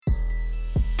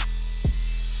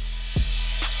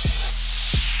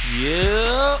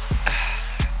Yep.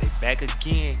 They back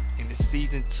again in the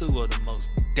season 2 of the most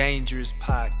dangerous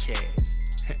podcast.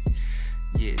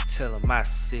 Yeah, tell them I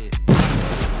said.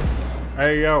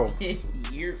 Hey, yo.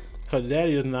 You're, Her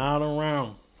daddy is not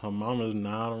around. Her mama is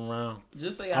not around.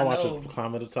 just so I y'all watch know, her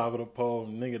climb at the top of the pole.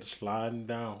 Nigga sliding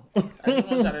down. I just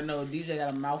want y'all to know DJ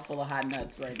got a mouthful of hot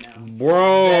nuts right now. Bro.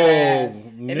 Deadass.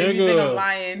 And if you think I'm Nigga.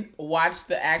 lying, watch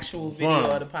the actual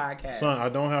video of the podcast. Son, I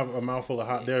don't have a mouthful of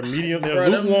hot. They're medium. They're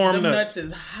Bro, lukewarm them nuts. nuts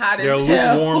is hot as They're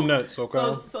hell. lukewarm nuts,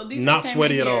 okay? So DJ Not came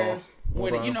sweaty in at here all.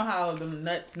 With Okay. You know how the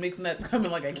nuts, mixed nuts come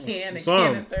in like a can, Son.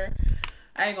 canister?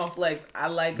 I ain't gonna flex. I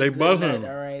like They a good buzzing. nut,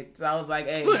 all right? So I was like,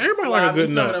 hey, Look, everybody slide like a good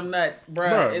me some nut. of them nuts. Bro,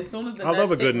 Bruh, as soon as the I love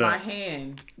nuts a good hit my nut.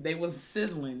 hand, they was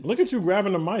sizzling. Look at you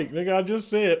grabbing the mic. Nigga, I just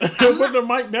said. Put the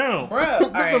mic down. Bro, Put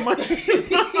all right. the mic Put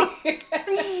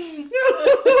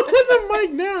the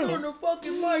mic down. Turn the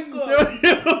fucking mic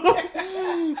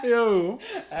up. Yo. All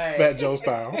right. Fat Joe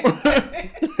style.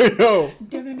 Yo.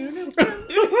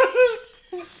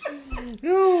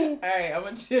 Yo. All right, I'm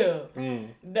gonna chill.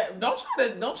 Don't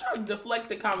try to deflect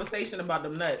the conversation about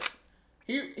them nuts.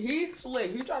 He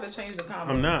slick. He tried to change the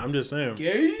conversation. I'm not. I'm just saying.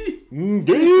 Gay.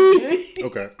 Gay.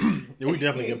 Okay. Yeah, we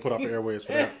definitely get put off the airways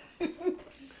for that.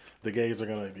 The gays are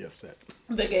going to be upset.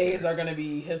 The gays are gonna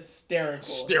be hysterical.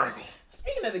 Hysterical.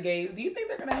 Speaking of the gays, do you think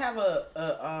they're gonna have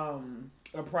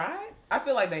a pride? I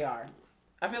feel like they are.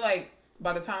 I feel like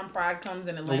by the time Pride comes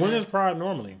in Atlanta, When is Pride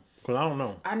normally? Because I don't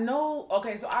know. I know.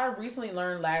 Okay, so I recently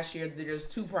learned last year that there's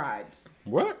 2 prides.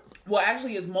 What? Well,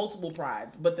 actually, it's multiple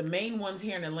prides, but the main ones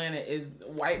here in Atlanta is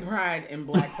white pride and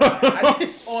black pride.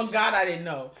 On God, I didn't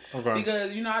know. Okay.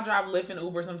 Because, I drive Lyft and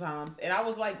Uber sometimes, and I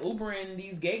was like Ubering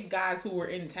these gay guys who were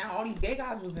in town. All these gay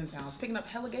guys was in town. I was picking up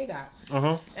hella gay guys.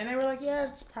 Uh-huh. And they were like,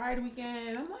 yeah, it's Pride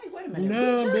weekend. I'm like, wait a minute.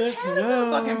 No, we just bitch, had a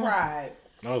no. fucking Pride.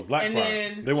 That was Black And Pride.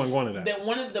 then- They weren't going to that. Then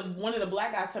one of the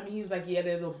black guys told me, he was like, yeah,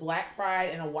 there's a black pride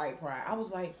and a white pride. I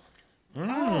was like,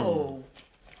 oh,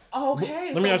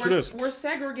 okay. Let me ask you this. We're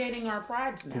segregating our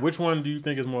prides now. Which one do you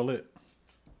think is more lit?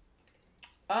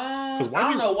 I white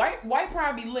don't people- know. White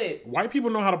pride be lit. White people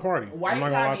know how to party. White I'm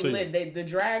not gonna lie pride to be you. lit. The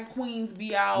drag queens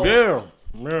be out. Yeah.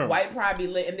 Yeah. White pride be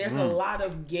lit, and there's a lot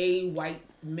of gay white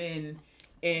men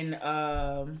in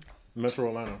Metro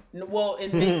Atlanta. in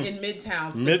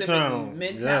Midtown specifically. Midtown.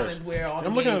 Midtown Yes. is where all the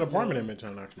I'm looking at gays an apartment go. in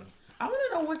Midtown, actually. I want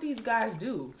to know what these guys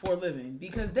do for a living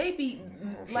because they be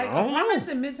like I don't know. apartments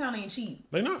in Midtown ain't cheap.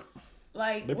 They not.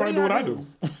 Like They probably do do what y'all I do.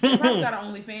 They probably got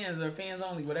an OnlyFans or fans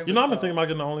only, whatever. You know, it's I've been called.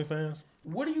 thinking about getting the OnlyFans.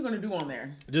 What are you gonna do on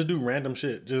there? Just do random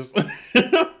shit. Just You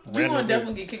random gonna shit.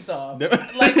 definitely get kicked off. De-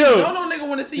 Like Yo. don't no nigga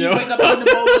want to see you Yo. wake up in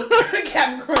the bowl of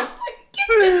Captain Crunch. Like get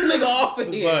this nigga off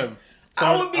of here. Son,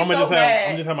 I would be I'm so just mad.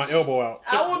 I'm just have my elbow out.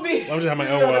 I would be. I'm just have my you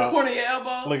elbow on the out. corner of your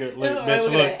elbow. Look at Look, bitch,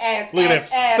 look at that ass, look at that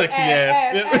ass, sexy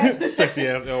ass, sexy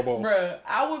ass elbow. Bruh,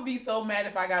 I would be so mad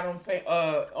if I got on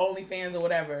OnlyFans or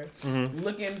whatever,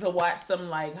 looking to watch some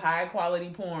like high quality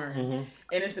porn,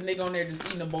 and it's a nigga on there just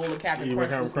eating a bowl of Captain Eating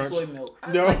Crunch Captain with some Crunch. soy milk.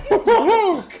 I'm Yo, like, you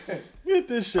motherfucker. get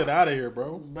this shit out of here,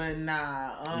 bro. But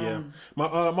nah, Yeah, my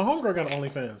homegirl got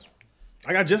OnlyFans.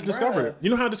 I just discovered it. You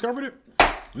know how I discovered it,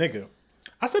 nigga?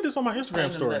 I said this on my Instagram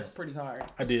them story. nuts pretty hard.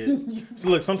 I did. So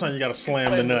look, sometimes you gotta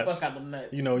slam the Slam the nuts. fuck out the nuts.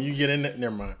 You know, you get in it.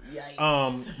 Never mind.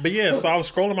 Yikes. But yeah, so I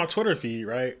was scrolling my Twitter feed,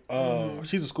 right?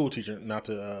 She's a school teacher. Not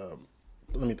to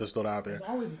let me just throw that out there. There's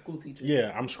always a school teacher.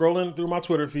 Yeah, I'm scrolling through my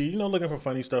Twitter feed, looking for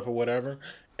funny stuff or whatever,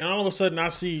 and all of a sudden I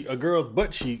see a girl's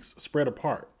butt cheeks spread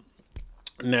apart.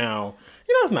 Now,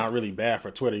 it's not really bad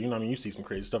for Twitter. You see some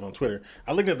crazy stuff on Twitter.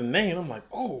 I looked at the name, I'm like,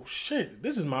 oh shit,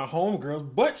 this is my homegirl's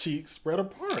butt cheeks spread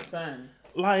apart. Son.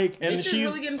 Like, and She's she's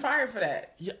really getting fired for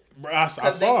that. yeah, bro, I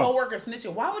Because their saw. coworker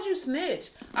snitching. Why would you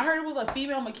snitch? I heard it was a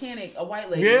female mechanic, a white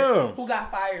lady, Yeah. who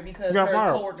got fired because got her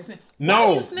fired. coworker snitched. No, Why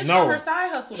would you snitch no. on her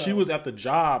side hustle though? She was at the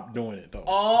job doing it though.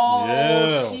 Oh,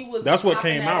 Yeah. she was. That's what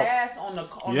popping came that out. Ass on the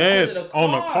on Yes, the hood of the car.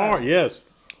 on the car. Yes.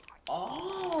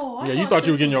 Oh, I Yeah, you thought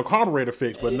you were getting your this carburetor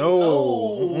fixed, but was- no.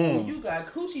 Oh, you got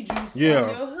coochie juice Yeah.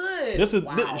 on your hood. This is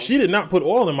wow. she did not put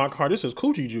oil in my car. This is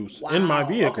coochie juice in my Wow.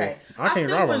 vehicle. Okay. I can't still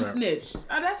drive on wouldn't that. snitch.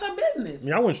 That's her business.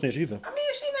 Yeah, I wouldn't snitch either. I mean,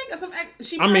 if she making some,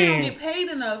 she I probably mean, don't get paid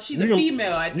enough. She's You a can-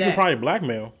 female at You that. can probably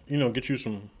blackmail. Get you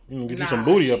some. Get you some Nah,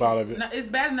 booty up out of it. No, it's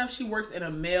bad enough she works in a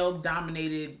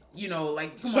male-dominated,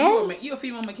 like, come So? on, you a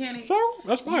female mechanic? So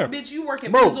that's fine. Bitch, you work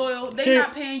at Bro, Pennzoil. she They ain't-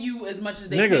 not paying you as much as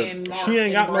they paying Nigga, Mark she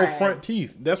ain't got and no Brad. front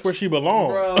teeth. That's where she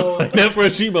belongs. Bro. That's where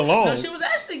she No, belongs. she was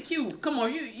actually cute. Come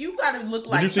on, you gotta look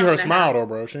like. Did you see her something that smile happened. though,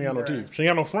 bro? She ain't got no Bruh. teeth. She ain't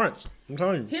got no fronts. I'm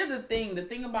telling you. Here's the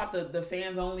thing about the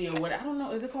fans only or what, I don't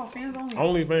know. Is it called fans only?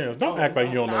 OnlyFans. Don't act like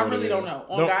you don't know. I really don't know.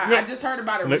 God, I just heard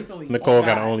about it recently. Nicole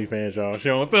got an OnlyFans, y'all. She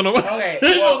don't tell nobody. Okay,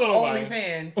 well,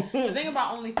 OnlyFans. The thing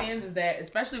about OnlyFans is that,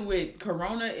 especially with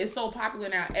Corona, it's so popular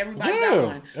now. Everybody got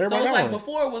one. So it's like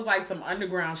before it was like some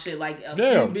underground shit, like a few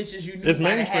bitches you knew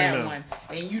might have had one,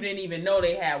 and you didn't even know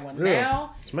they had one.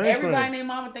 Now everybody and their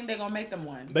mama think they're gonna make them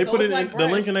one. They put it in the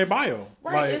link in their bio.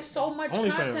 Right, it's so much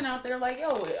content out there. Like,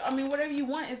 yo, I mean, whatever you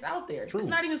want is out there. True. It's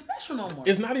not even special no more.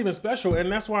 It's not even special,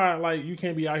 and that's why like you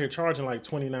can't be out here charging like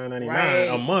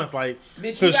 $29.99 a month. Like,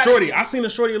 because shorty, I seen a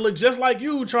shorty look just like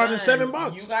you charging $7.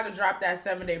 You got to drop that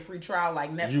 7-day free trial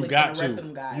like Netflix and the rest of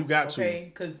them guys. You got to,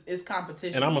 because it's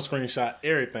competition. And I'm gonna screenshot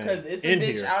everything. Because it's a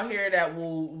bitch out here that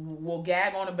will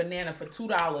gag on a banana for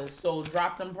 $2. So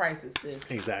drop them prices,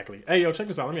 sis. Exactly. Hey, yo, check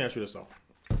this out. Let me ask you this though,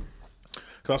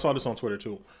 because I saw this on Twitter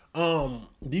too.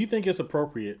 Do you think it's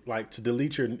appropriate, like, to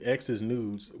delete your ex's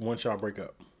nudes once y'all break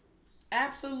up?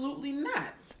 Absolutely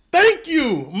not. Thank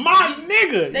you, my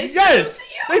nigga. They yes,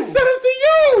 they sent them to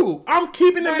you. I'm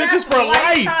keeping them bitches for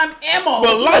life. Lifetime ammo.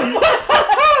 For life.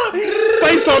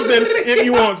 Say something if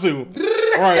you want to.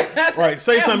 Right.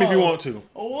 Say something if you want to.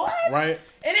 What? Right.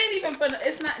 It ain't even for.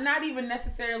 It's not even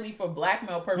necessarily for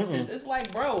blackmail purposes. It's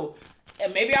like, bro.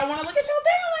 And maybe I want to look at your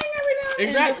dangling every now and then.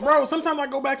 Exactly, bro. Sometimes I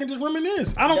go back and just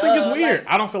reminisce. I don't think it's weird.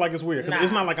 I don't feel like it's weird because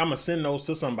it's not like I'm gonna send those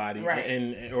to somebody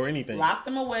or anything. Lock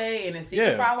them away in a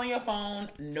secret file on your phone.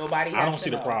 Nobody has to know. I don't see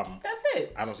the problem. That's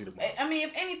it. I don't see the problem. I mean,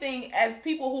 if anything, as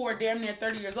people who are damn near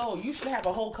 30 years old, you should have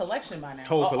a whole collection by now.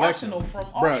 Whole collection. Arsenal from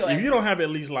all your exes. If you don't have at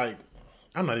least like.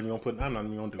 I'm not even gonna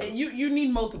do it. You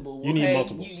need multiple. Okay? You need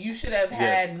multiples. You should have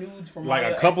had nudes from like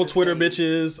all a couple exes Twitter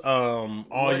bitches,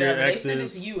 all your exes. They send it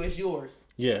to you, it's yours.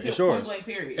 Yeah, it's yours. Point blank,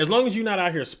 period. As long as you're not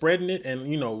out here spreading it and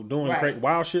doing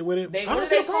wild shit with it. What do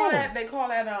they call that? They call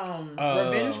that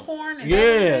revenge porn. Is that what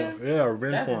it is? Yeah,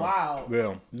 revenge porn. That's wild.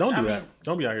 Yeah, don't do that.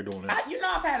 Don't be out here doing that.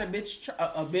 I've had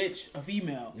a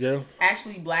female. Yeah.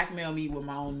 Actually blackmail me with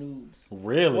my own nudes.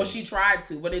 Really? Well, she tried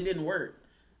to, but it didn't work.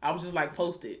 I was just like,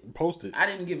 post it. I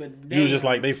didn't give a damn. You were just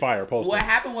like, they fire, post it. What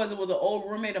happened was, it was an old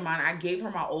roommate of mine. I gave her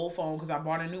my old phone because I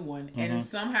bought a new one. And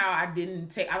somehow I don't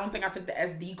think I took the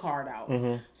SD card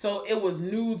out. So it was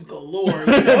nudes galore. It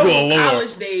was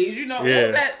college days.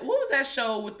 What was that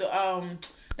show with the,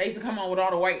 they used to come on with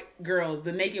all the white girls,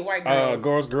 the naked white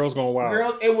girls. Girls Gone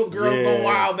Wild. It was Girls Gone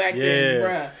Wild back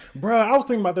then, bruh. I was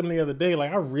thinking about them the other day.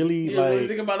 Like, I really,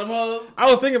 thinking about them others? I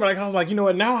was thinking about it. I was like, you know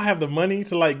what? Now I have the money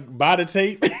to, like, buy the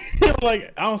tape.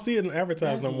 Like, I don't see it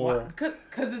advertised no more.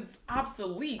 Because it's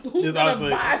obsolete. Who's going to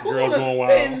buy? Girls Gone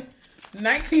Wild.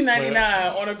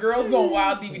 $19.99 on a Girls Gone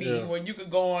Wild DVD when you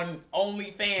could go on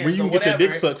OnlyFans. Where you can get your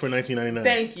dick sucked for $19.99.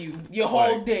 Thank you. Your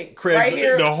whole dick. Right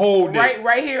here. The whole dick.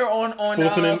 Right here on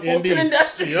Fulton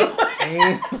Industrial.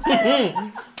 Yep.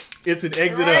 It's an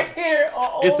exit right up. Here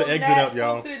on it's an exit up,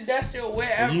 y'all. Fulton Industrial,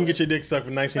 wherever. You can get your dick sucked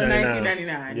for $19.99.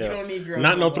 Yeah. You don't need Girls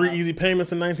Not no Gone 3 Wild. easy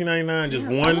payments in $19.99. Just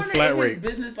one flat rate. His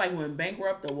business like went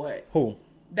bankrupt or what? Who?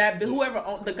 That whoever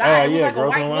owned the guy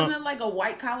wasn't it like a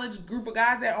white college group of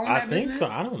guys that owned that business? I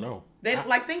think so. I don't know. They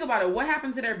think about it. What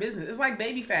happened to their business? It's like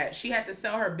Baby Fat. She had to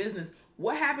sell her business.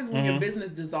 What happens when your business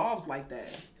dissolves like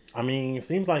that? I mean, it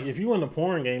seems like if you in the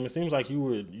porn game, it seems like you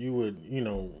would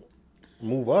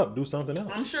move up, do something else.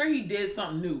 I'm sure he did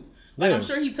something new. Like, I'm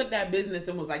sure he took that business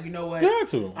and was like, you know what?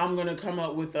 I'm gonna come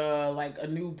up with like a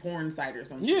new porn site or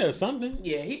something. Yeah, something.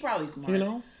 Yeah, he probably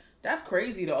smart. That's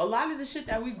crazy though. A lot of the shit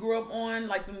that we grew up on,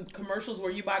 like the commercials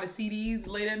where you buy the CDs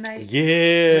late at night.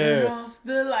 Yeah. Turn off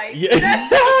the lights. Yeah.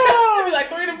 It'd be like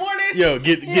 3 in the morning. Yo,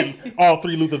 get all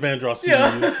 3 Luther Vandross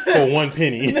CDs for 1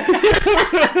 penny.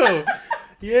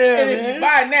 Yeah, and if you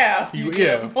buy now, you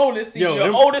get a bonus.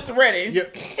 Your oldest ready. Yeah.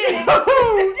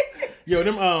 Yo,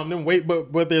 them wait,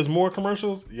 but there's more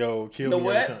commercials. Yo, kill me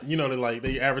what? every time. You know,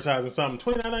 they advertising something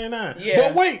 $29.99. Yeah.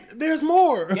 But wait, there's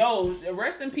more. Yo,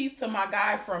 rest in peace to my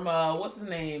guy from what's his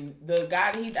name? The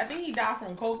guy that I think he died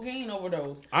from cocaine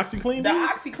overdose. OxyClean. The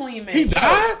OxyClean man. He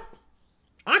died.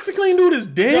 OxyClean dude is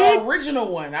dead. The original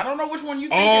one. I don't know which one you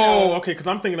thinking of. Okay, because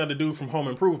I'm thinking of the dude from Home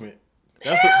Improvement.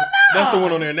 That's the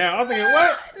one on there now. I'm thinking,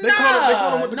 what? They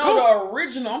call him with the coke? The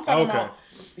original. I'm talking about.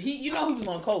 He was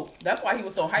on coke. That's why he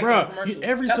was so hyped in the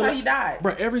commercials. That's how he died.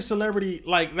 Bro, every celebrity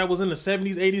that was in the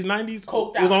 70s, 80s, 90s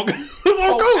coked was out. was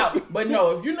on coke. Out. But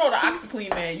no, if you know the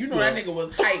OxyClean man, you know that nigga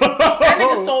was hyped. That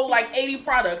nigga sold like 80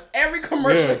 products. Every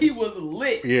commercial he was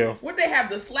lit. Yeah. What they have?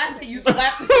 The slap it, you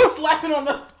slap it on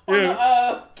the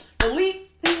leaf.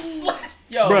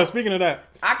 Yo, bro. Speaking of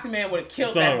that, Oxyman would have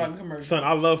killed that fucking commercial. Son,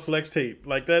 I love flex tape.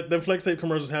 Like that. The flex tape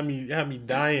commercials have me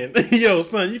dying. Yo,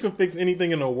 son, you can fix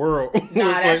anything in the world. Nah,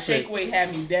 that shake weight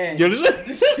had me dead. Yo,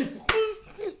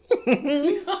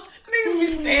 Niggas be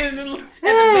standing at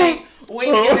the bank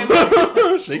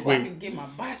waiting. Shake weight. I weight. can get my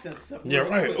biceps up. Yeah,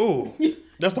 right. Quick. Ooh,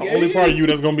 that's the only part of you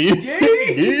that's gonna be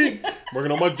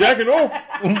working on my jacking off.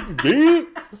 It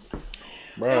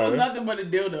was nothing but a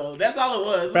dildo. That's all it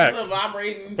was. Facts. It was a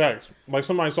vibrating. Facts. Like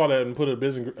somebody saw that and put a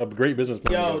great business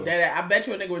plan. Yo, together. I bet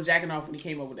you a nigga was jacking off when he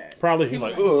came up with that. Probably he he's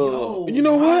like, yo, you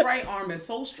know my what? right arm is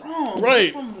so strong.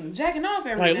 Right. From jacking off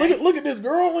every Like, day. look at this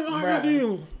girl. Look, I got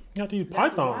you. Got these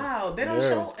python. Wow, they don't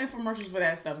show infomercials for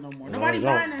that stuff no more. Nobody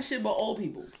buying that shit but old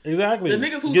people. Exactly. The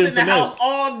niggas who sit in the house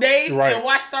all day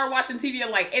and start watching TV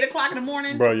at like 8 o'clock in the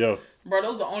morning. Bro, yo. Bro,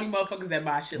 those are the only motherfuckers that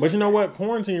buy shit. But you know what?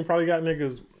 Quarantine probably got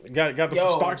niggas got the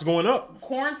stocks going up.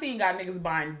 Quarantine got niggas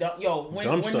buying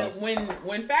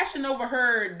when Fashion Nova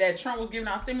heard that Trump was giving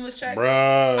out stimulus checks,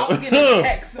 bruh. I was getting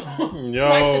texts twice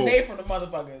a day from the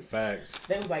motherfuckers. Facts.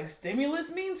 They was like,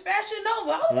 stimulus means Fashion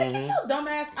Nova. I was like, get your dumb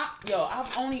ass.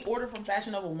 I've only ordered from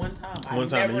Fashion Nova one time. One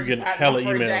time, and you get hella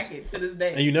emails. Jacket to this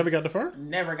day. And you never got the fur?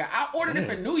 Never got. I ordered it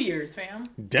for New Year's, fam.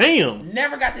 Damn.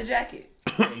 Never got the jacket.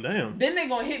 Damn. Then they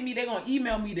gonna hit me. They gonna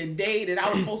email me the day that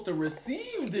I was supposed to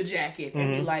receive the jacket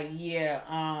and be like, yeah,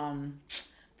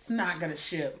 it's not gonna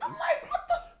ship. I'm like, what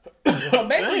the? So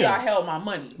basically, I held my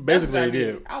money. Basically, they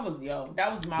did. That was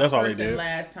my first and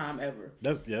last time ever.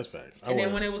 That's facts. And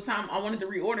then when it was time, I wanted to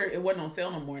reorder. It wasn't on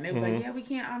sale no more, and they was like, "Yeah, we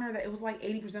can't honor that." It was like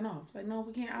 80% off. It's like, no,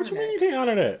 we can't honor that. What you mean you can't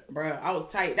honor that, bro? I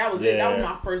was tight. That was it. That was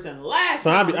my first and last.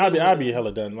 So I'd be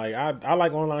hella done. Like I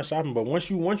like online shopping, but once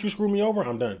you screw me over,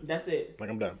 I'm done. That's it. Like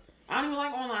I'm done. I don't even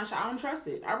like online shop. I don't trust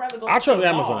it. I'd rather go. I trust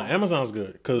Amazon. Amazon's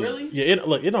good. Cause really? Yeah.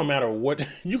 It don't matter what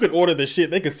you could order the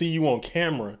shit. They could see you on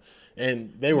camera,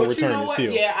 and they will return it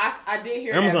still. Yeah, I did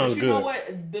hear Amazon's that. But you good. know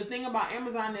what? The thing about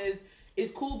Amazon is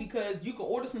it's cool because you can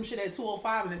order some shit at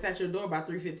 2:05 and it's at your door by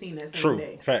 3:15 that same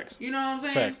day. Facts. You know what I'm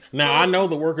saying? Facts. Now I know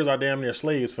the workers are damn near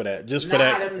slaves for that. Just for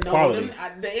that quality.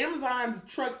 The Amazon's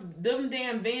trucks, them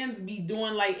damn vans be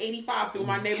doing like 85 through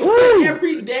my neighborhood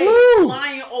every day,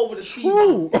 flying over the speed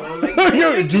bumps. Like,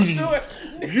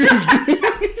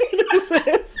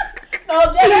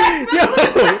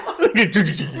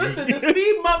 listen, the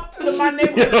speed bump to my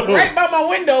neighborhood right by my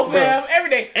window, fam, every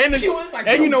day. And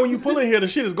you know when you pull in here, the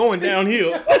shit is going downhill.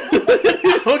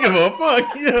 You don't give a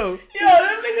fuck, yo. Them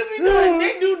niggas be doing.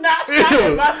 They do not stop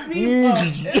at my speed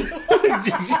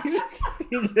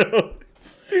bump.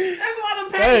 That's why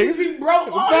them packages be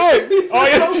broke.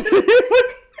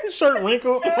 Shirt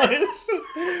wrinkled,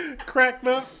 cracked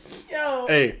up. Yo.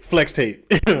 Hey, flex tape.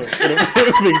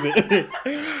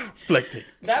 Flex tape.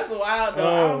 That's wild though.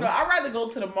 I don't know. I'd rather go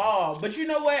to the mall. But you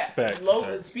know what? Facts.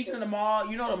 Speaking of the mall,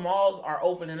 you know the malls are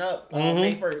opening up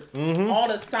May 1st. All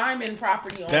the Simon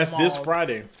property on That's malls. this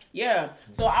Friday. Yeah.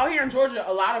 So out here in Georgia,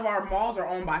 a lot of our malls are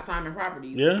owned by Simon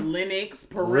Properties. Yeah. Lennox,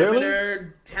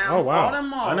 Perimeter, Towns, all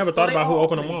them malls. I never thought about who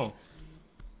opened them all.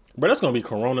 But that's going to be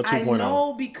Corona 2.0. I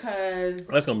know because...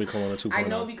 That's going to be Corona 2.0. I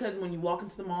know because when you walk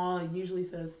into the mall, it usually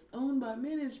says, owned by,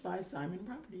 managed by Simon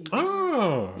Properties.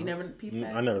 Oh. You never peeped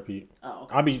that? I never peeped. Oh,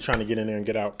 okay. I'll be trying to get in there and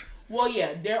get out. Well,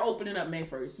 yeah, they're opening up May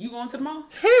 1st. You going to the mall?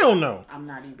 Hell no. I'm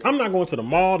not either. I'm not going to the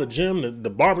mall, the gym, the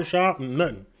barbershop,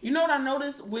 nothing. You know what I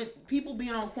noticed? With people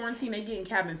being on quarantine, they getting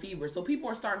cabin fever. So people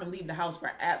are starting to leave the house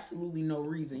for absolutely no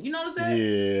reason. You notice that?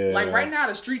 Yeah. Like right now,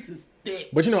 the streets is thick.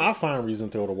 But you know, I find reason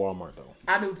to go to Walmart, though.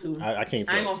 I do, too. I can't flex.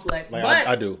 I ain't gonna flex. Like, but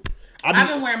I do. I've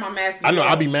been wearing my mask. I know.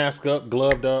 I be masked up,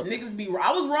 gloved up. Niggas be.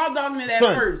 I was raw dogging it at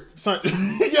first.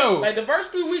 Yo. Like the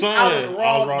first 3 weeks, I was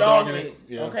raw dogging it.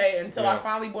 Yeah. Okay, until I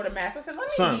finally bought a mask. I said,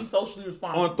 let me be socially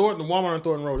responsible. On Walmart on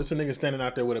Thornton Road, this a nigga standing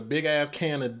out there with a big ass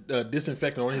can of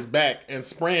disinfectant on his back and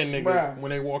spraying niggas when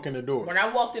they walk in the door. When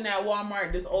I walked in that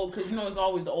Walmart, because you know it's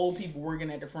always the old people working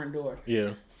at the front door.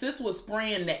 Yeah. Sis was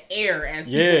spraying the air as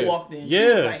people walked in. Yeah.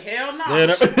 She was like, hell no.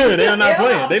 They're not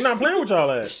playing. They're not playing with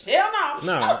y'all ass. Hell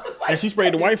no. Nah. And she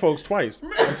sprayed the white folks twice.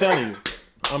 I'm telling you.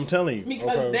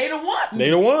 Because they the ones. They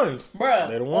the ones. Bruh.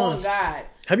 They the ones. Oh, God.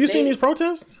 Have you seen these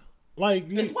protests? Like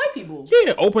it's white people.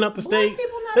 Yeah, open up the state.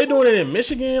 They doing it in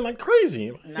Michigan like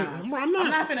crazy. Nah, I'm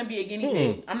not finna be a guinea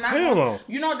pig. I'm not.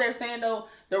 You know what they're saying though?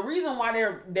 The reason why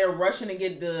they're rushing to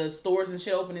get the stores and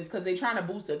shit open is because they're trying to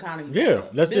boost the economy. Yeah,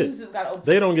 that's Businesses it. Gotta open.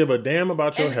 They don't give a damn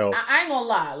about your health. I ain't gonna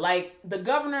lie. Like the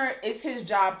governor, it's his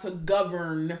job to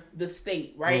govern the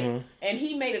state, right? Mm-hmm. And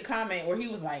he made a comment where he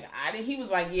was like,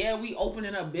 yeah, we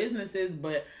opening up businesses,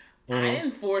 but I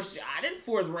didn't force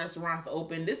restaurants to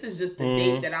open. This is just the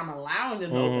date that I'm allowing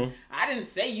them to open. I didn't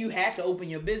say you had to open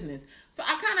your business. So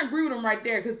I kind of agree with them right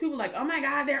there because people are like, oh my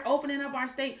God, they're opening up our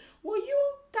state. Well,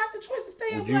 you got the choice to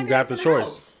stay open. You got the choice.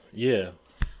 House. Yeah.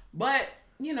 But,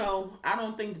 you know, I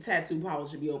don't think the tattoo parlor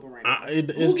should be open right now.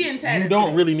 Who getting tattooed? You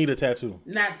don't really need a tattoo.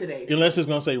 Not today. Unless it's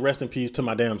going to say rest in peace to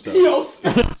my damn self. Yo,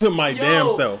 stop. To my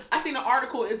damn self. I seen an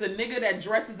article. It's a nigga that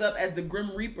dresses up as the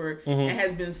Grim Reaper and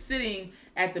has been sitting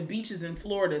at the beaches in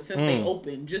Florida since they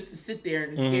opened just to sit there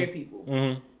and scare people.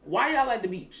 Why y'all at the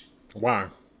beach? Why?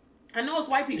 I know it's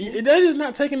white people. They're just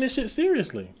not taking this shit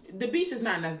seriously. The beach is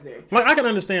not necessary. Like, I can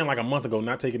understand, like, a month ago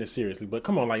not taking it seriously, but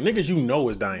come on, like, niggas you know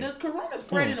is dying. Does corona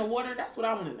spread in the water? That's what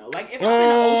I want to know. Like, if I'm in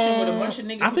the ocean with a bunch of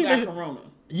niggas who got corona.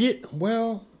 Yeah,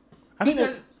 well,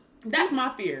 because that's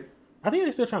my fear. I think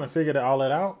they're still trying to figure all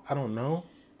that out. I don't know.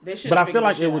 But I feel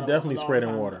like it would definitely spread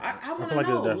in water. I want to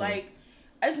know, like,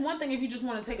 it's one thing if you just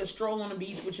want to take a stroll on the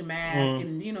beach with your mask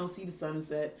and, you know, see the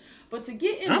sunset. But to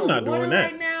get in the water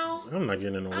right now... I'm not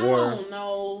getting in the water. I don't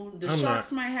know. The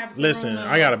sharks might have corona. Listen,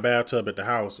 I got a bathtub at the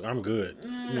house. I'm good.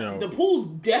 You know. The pool's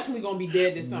definitely going to be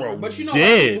dead this summer. Bro, but you know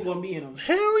people going to be in them.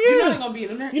 Hell yeah. You know they're going to be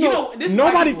in them. You know this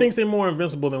nobody thinks they're more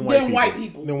invincible than white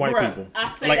people. Than white people. I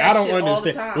say like, that I don't shit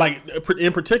understand. All the time. Like,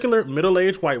 in particular,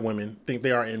 middle-aged white women think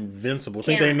they are invincible.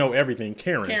 Karens. Think they know everything.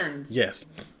 Karens. Yes.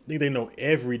 Think they know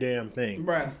every damn thing.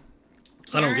 Bruh.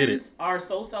 I don't get it. Karens are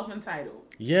so self-entitled.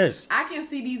 Yes. I can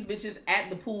see these bitches at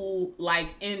the pool like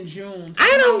in June.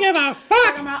 I don't give a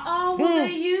fuck. Talking about, oh, well,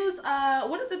 they use,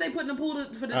 what is it they put in the pool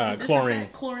for the chlorine.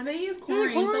 Chlorine. They use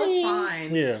chlorine, so it's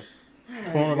fine. Yeah.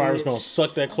 Coronavirus gonna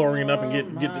suck that chlorine up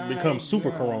and become super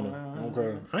corona.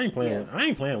 Okay. I ain't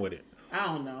playing with it. I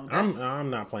don't know. I'm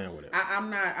not playing with it.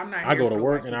 I'm not. I go to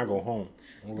work and I go home.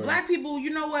 Okay. Black people, you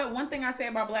know what? One thing I say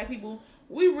about black people,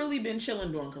 we really been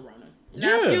chilling during Corona.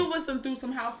 Now, a few of us done threw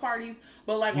some house parties,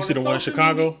 but like you see the one in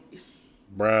Chicago,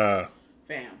 bruh.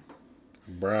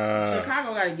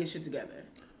 Chicago got to get shit together.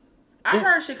 I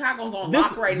heard Chicago's on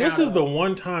lock right now. This is the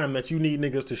one time that you need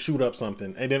niggas to shoot up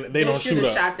something, and then they don't shoot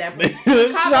up. Shot that bitch.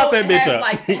 Chicago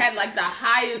had like the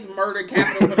highest murder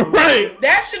capital for the right.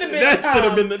 That should have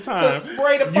been the time. To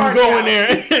spray the party you go in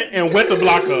there and wet the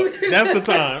block up. That's the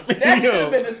time. That should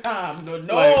have been the time.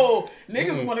 No,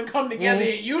 niggas want to come together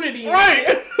in unity.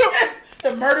 Right.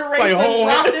 The murder rate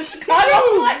dropped in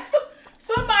Chicago. Like,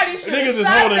 somebody should have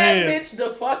shot that bitch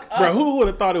the fuck up. Bro, who would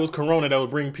have thought it was Corona that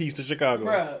would bring peace to Chicago?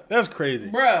 Bruh. That's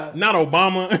crazy. Bruh. Not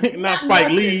Obama, not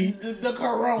Spike Lee. The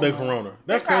Corona. The Corona.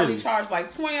 That's they probably crazy. Charged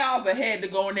like $20 a head to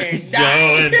go in there and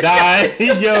die.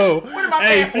 Yo. What am I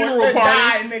paying for to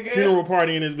die, nigga? Funeral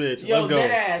party in this bitch. Yo, let's go.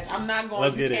 dead ass. I'm not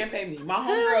going. You can't pay me. My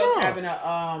homegirl's having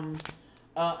a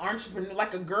entrepreneur,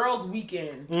 like a girls'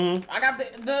 weekend. I got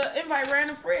the invite right in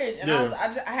the fridge, and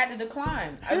I had to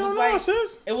decline.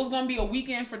 It was gonna be a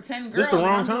weekend for 10 girls. This the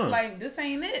wrong time. Just like, this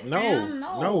ain't it.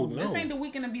 No. This ain't the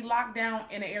weekend to be locked down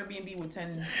in an Airbnb with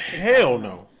 10. Hell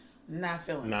no. Not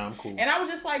feeling it. Nah, I'm cool. And I was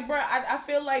just like, bro, I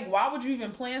feel like, why would you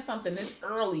even plan something this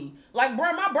early? Like,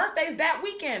 bro, my birthday's that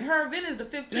weekend. Her event is the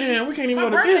 15th. Damn, we can't even go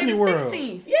to Disney World.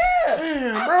 16th. Yeah.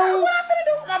 Damn, bro. What I finna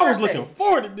do for my birthday? I was looking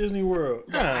forward to Disney World.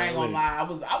 I ain't gonna lie. I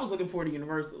was looking forward to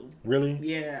Universal. Really?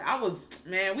 Yeah. I was,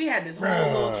 man, we had this whole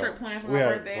little trip planned for my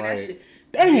birthday. Right. That shit.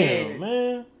 Damn,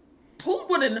 man. Who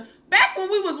would have, back when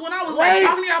I was like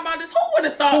talking to y'all about this, who would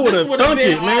have thought this would have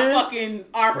been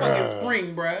our fucking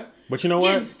spring, bruh? But you know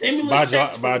what? Stimulus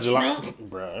checks by July,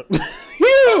 bruh.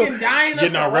 Fucking dying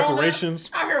getting our reparations.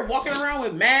 Out here walking around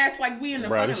with masks like we in the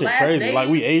fucking this shit last crazy. days. Like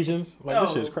we Asians. Like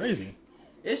this shit's crazy.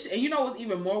 And you know what's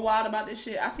even more wild about this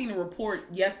shit? I seen a report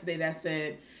yesterday that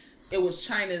said it was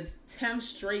China's 10th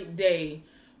straight day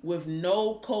with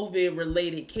no COVID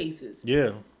related cases.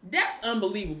 Yeah. That's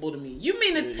unbelievable to me. You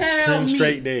mean to tell 10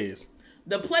 straight days.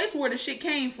 The place where the shit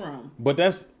came from. But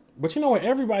you know what?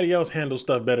 Everybody else handles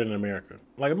stuff better than America.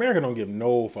 Like, America don't give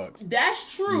no fucks.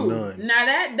 That's true. None. Now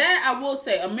that I will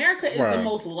say, America is the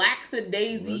most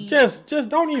lackadaisy just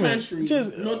don't even country.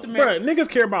 Just North America. Bruh, niggas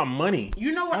care about money.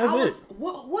 You know what?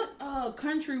 What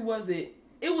country was it?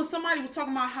 It was somebody was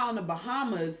talking about how in the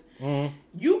Bahamas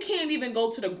you can't even go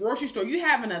to the grocery store. You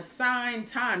have an assigned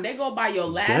time. They go by your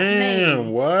last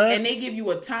name. What? And they give you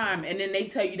a time, and then they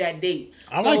tell you that date.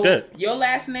 I like that. Your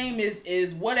last name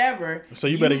is whatever. So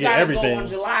you better get everything. Go on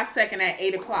July 2nd at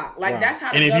 8:00. Like that's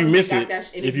how. And if you miss it,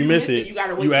 if you miss it, you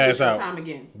gotta wait till your time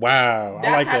again. Wow, that's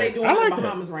I like how that. they doing in the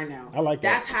Bahamas right now. I like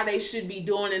that. That's how they should be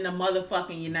doing in the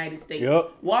motherfucking United States.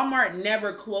 Yep. Walmart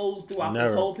never closed throughout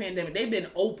this whole pandemic. They've been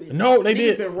open. No, they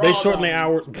did. They shortened their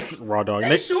hours. Raw dog.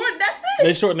 That's it.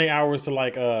 They shortened their hours to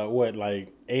like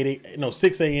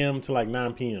 6 a.m. to like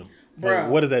 9 p.m. Bruh,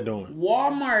 what is that doing?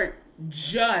 Walmart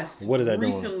just what is that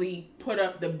recently put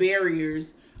up the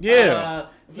barriers. Yeah.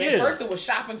 At first it was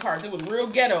shopping carts. It was real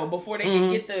ghetto. Before they could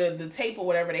get the tape or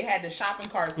whatever, they had the shopping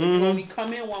carts. So you only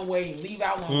come in one way and leave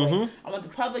out one way. I went to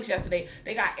Publix yesterday.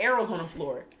 They got arrows on the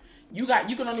floor. You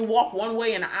can only walk one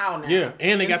way in the aisle now. Yeah,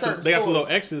 and they got the stores. little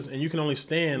X's, and you can only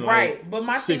stand right. But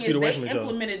my 6 thing feet is, away they from each other.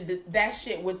 implemented that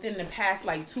shit within the past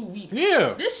 2 weeks.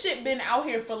 Yeah, this shit been out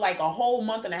here for a whole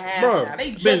month and a half now.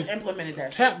 They just implemented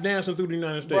that. Tap shit. dancing through the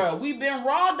United States. Bro, we've been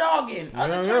raw dogging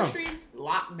other countries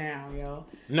locked down, yo.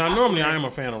 Now, normally I am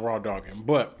a fan of raw dogging,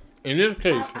 but in this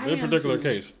case, I this am particular too.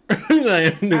 case,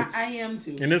 I am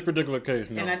too. In this particular case,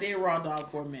 no. And I did raw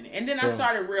dog for a minute, and then I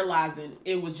started realizing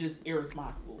it was just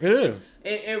irresponsible. Yeah.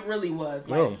 It really was.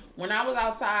 When I was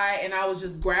outside and I was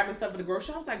just grabbing stuff at the grocery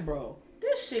shop, I was like, bro,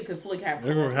 this shit could slick have.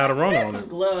 They're gonna have a run wear on some it.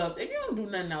 gloves. If you don't do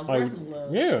nothing else, wear some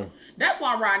gloves. Yeah. That's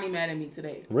why Rodney mad at me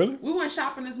today. Really? We went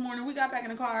shopping this morning. We got back in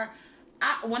the car.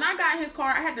 When I got in his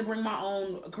car, I had to bring my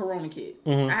own Corona kit.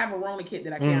 I have a Rona kit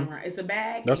that I carry around. It's a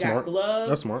bag. That's it got smart. gloves.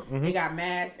 That's smart. It got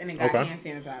masks and it got hand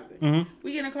sanitizer.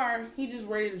 We get in the car. He just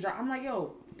ready to drop. I'm like,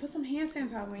 yo, put some hand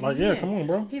sanitizer in your hand. come on,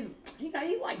 bro. He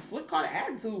slick caught an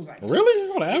attitude. Was like, really?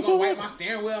 You got an you attitude? gonna wipe my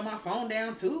steering wheel, my phone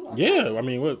down too? Yeah, I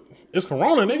mean, what? It's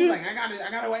Corona, He nigga. was like,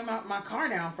 I gotta wipe my car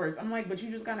down first. I'm like, but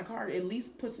you just got in a car. At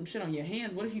least put some shit on your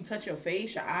hands. What if you touch your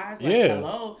face, your eyes? Like,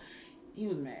 hello. He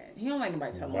was mad. He don't like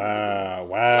nobody telling him. Wow.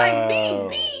 Like,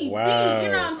 be, you know what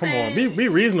I'm saying? Come on, be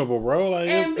reasonable, bro. Like,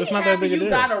 it's not that big a deal. You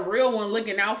got a real one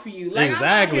looking out for you. Like,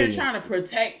 exactly. I'm out here trying to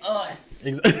protect us.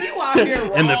 Exactly. You out here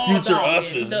raw and the future dogging.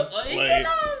 us's. You know what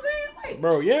I'm saying? Like,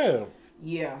 bro, yeah.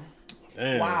 Yeah.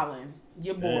 Damn. Wildin'.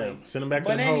 Your boy. Damn. Send him back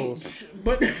to the hoes.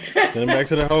 Send him back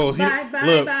to the hoes.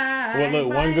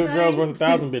 Look, one good girl's worth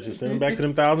 1,000 bitches. Send him back to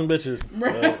them 1,000 bitches.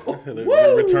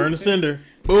 Return to sender.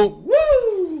 Boom. Woo!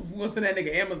 You gonna send that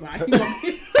nigga Amazon. He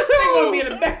gonna be in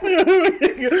the back.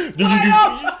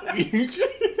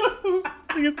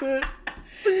 Nigga said.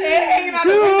 Hanging out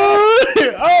the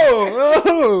window.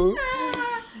 Oh.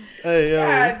 Hey, yo.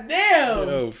 God damn.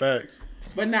 Yo, facts.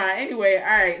 But anyway, all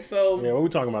right, so... Yeah, what we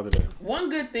talking about today? One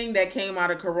good thing that came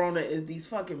out of Corona is these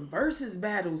fucking versus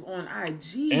battles on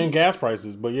IG. And gas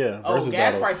prices, but yeah, versus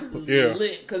gas battles. prices is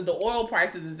lit, because the oil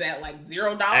prices is at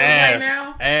 $0 right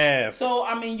now. Ass. So,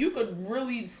 I mean, you could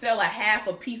really sell a half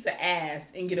a piece of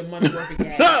ass and get a money's worth of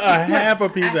gas. a half a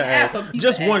piece of ass.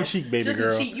 Just one cheek, baby just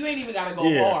girl. A cheek. You ain't even got to go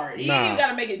hard. You ain't even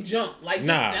got to make it jump. Like,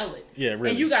 just sell it. Yeah,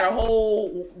 really. And you got a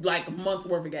whole, month's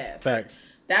worth of gas. Facts.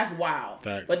 That's wild.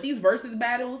 Facts. But these versus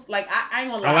battles, I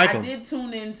ain't gonna lie, I did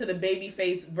tune into the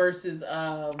Babyface versus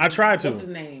I tried to. What's his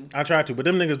name? I tried to, but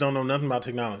them niggas don't know nothing about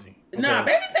technology. Okay? Nah,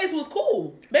 Babyface was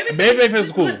cool. Babyface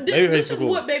was cool. This is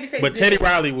what Babyface did. But Teddy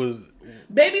Riley was...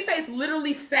 Babyface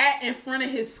literally sat in front of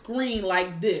his screen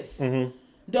like this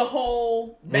the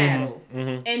whole battle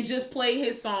and just played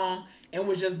his song and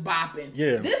was just bopping.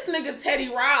 Yeah. This nigga Teddy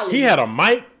Riley. He had a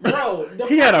mic. Bro.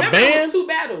 He had a band. It was 2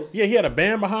 battles. Yeah, he had a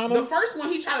band behind him. The first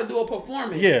one, he tried to do a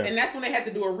performance. Yeah. And that's when they had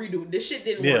to do a redo. This shit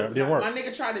didn't work. Didn't work. My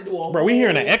nigga tried to do a Bro, we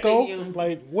hearing an echo? stadium.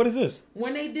 Like, what is this?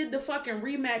 When they did the fucking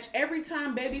rematch, every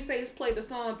time Babyface played the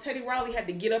song, Teddy Riley had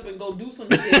to get up and go do some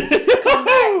shit. Come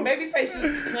back. Babyface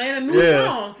just playing a new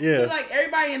song. Yeah. Like,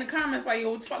 everybody in the comments like,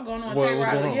 yo, what the fuck going on? What, Teddy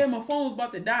Riley, going on? yeah, my phone was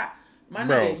about to die. My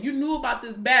nigga, you knew about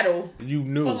this battle. You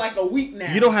knew for like a week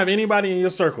now. You don't have anybody in your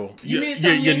circle. You mean to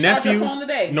tell me you ain't charged your phone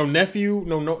today? No nephew,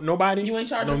 nobody. You ain't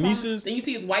charged no your phone? nieces. Then you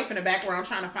see his wife in the background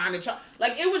trying to find a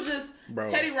like it was just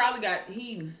Teddy Riley I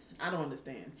don't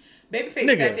understand.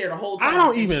 Babyface sat there the whole time. I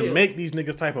don't even make these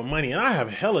niggas type of money, and I have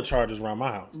hella charges around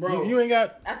my house. Bro, you ain't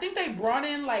got. I think they brought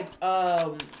in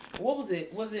what was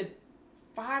it? Was it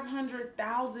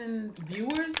 500,000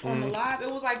 viewers on the live? It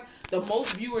was like the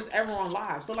most viewers ever on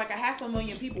live. So like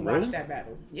 500,000 people watched that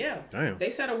battle. Yeah. Damn. They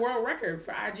set a world record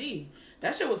for IG.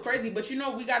 That shit was crazy. But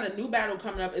we got a new battle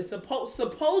coming up. It's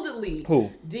supposedly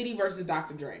who? Diddy versus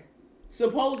Dr. Dre.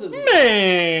 Supposedly.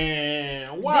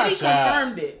 Man, watch Diddy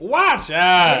confirmed it. Watch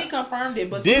out. Diddy confirmed it.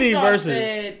 But Diddy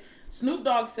Snoop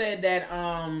Dogg said that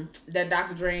that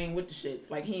Dr. Dre ain't with the shits.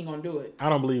 Like, he ain't gonna do it. I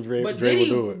don't believe Dre would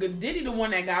do it. Diddy the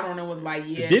one that got on and was like,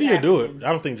 yeah. Diddy would do it.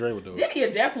 I don't think Dre would do it. Diddy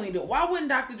would definitely do it. Why wouldn't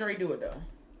Dr. Dre do it, though?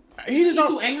 He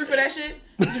too angry for that shit?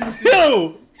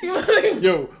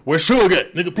 Yo, where's Suge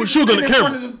at? Nigga, put Suge on the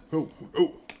camera.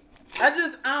 I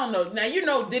don't know. Now, you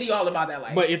know Diddy all about that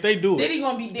life. But if they do it. Diddy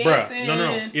gonna be dancing. Bruh,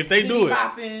 no. If they do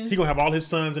it, he gonna have all his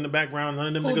sons in the background. None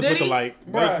of them niggas look alike.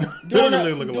 Bruh. None of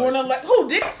them niggas look alike. Who,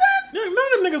 Diddy's sons? Yeah, none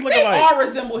of them niggas look they alike. They all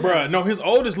resemble him. Bruh, no, his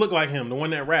oldest look like him. The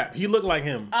one that rap. He look like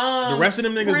him. The rest of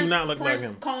them niggas do not look like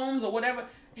him. Combs or whatever.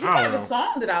 He got a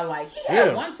song that I like. He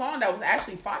had one song that was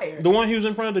actually fire. The one he was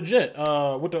in front of the jet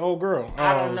with the old girl.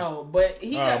 I don't know, but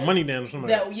he got Money Dance or something.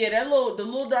 The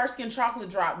little dark skin chocolate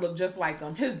drop looked just like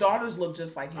him. His daughters look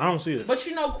just like him. I don't see it. But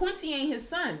you know, Quincy ain't his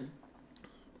son.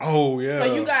 Oh yeah.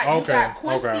 So you got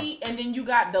Quincy, and then you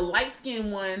got the light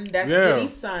skinned one that's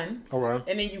Diddy's son.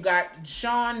 Okay. And then you got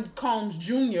Sean Combs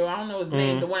Jr. I don't know his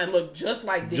name, the one that looked just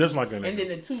like Diddy. Just like that. And then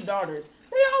the two daughters,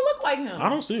 they all look like him. I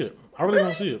don't see it. I really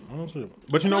don't see it. I don't see it.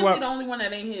 But you know what? The only one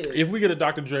that ain't his. If we get a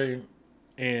Dr. Dre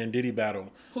and Diddy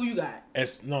battle, who you got? At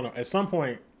some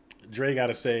point, Dre got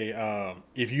to say,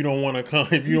 if you don't want to come,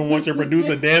 if you don't want your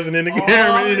producer dancing in the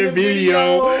camera in the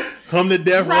video, come to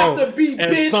Death Row. Drop the beat, at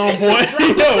bitch. some point,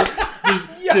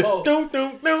 Yo, don't.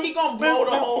 He gonna blow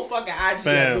the whole fucking IG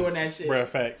up doing that shit. Bruh,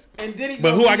 facts. And Diddy,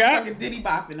 but who I got? Fucking Diddy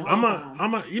bopping the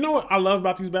whole time. You know what I love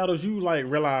about these battles? You like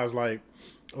realize like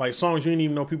songs you didn't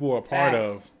even know people were a part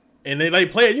of. And they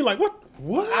like play it. You like what?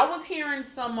 I was hearing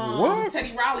some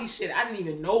Teddy Riley shit. I didn't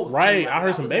even know. It was right. I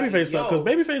heard some Babyface stuff because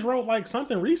Babyface wrote like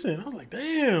something recent. I was like,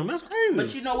 damn, that's crazy.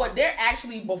 But you know what? They're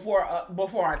actually before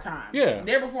our time. Yeah,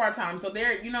 they're before our time. So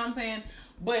they're, you know what I'm saying.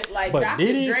 But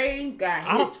Dr. Dre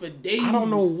got hits for days. I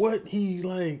don't know what he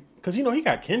like because you know he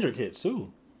got Kendrick hits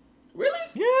too. Really?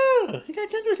 Yeah, he got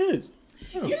Kendrick hits.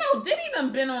 Yeah. You know, Diddy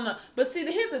done been on but see,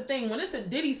 here's the thing. When it's a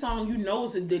Diddy song, you know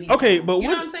it's a Diddy okay, song. But you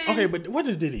know what I'm saying? Okay, but what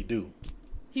does Diddy do?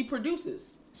 He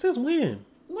produces. Since when?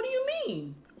 What do you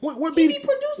mean? What he beat? Be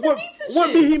producing beats and what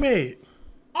shit. What beat he made?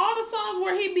 All the songs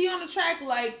where he be on the track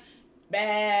like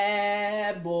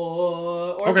Bad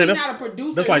Boy. Or okay, if he's not a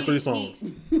producer. That's like 3 songs.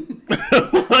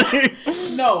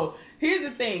 No. Here's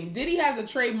the thing. Diddy has a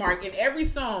trademark. In every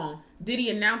song, Diddy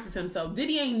announces himself.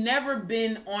 Diddy ain't never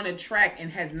been on a track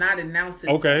and has not announced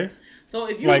himself. Okay. So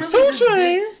if you like really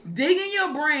just dig in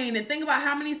your brain and think about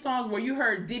how many songs where you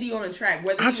heard Diddy on a track,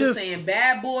 whether he was saying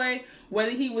Bad Boy,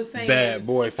 whether he was saying Bad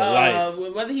Boy for life,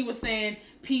 whether he was saying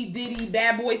P. Diddy,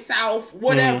 Bad Boy South,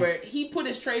 whatever, he put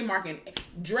his trademark in.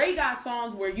 Dre got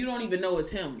songs where you don't even know it's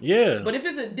him. Yeah. But if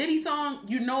it's a Diddy song,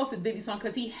 you know it's a Diddy song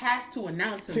because he has to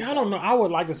announce himself. See, I don't know. I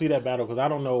would like to see that battle because I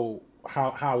don't know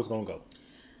how it's gonna go.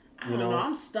 I don't know.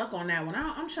 I'm stuck on that one.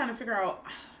 I'm trying to figure out.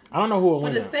 I don't know who will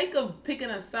win. For the sake of picking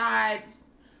a side,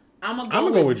 I'm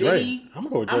gonna go with Diddy. Dre. I'm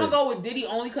gonna go with Diddy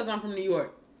only because I'm from New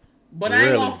York. But I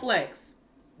ain't gonna flex.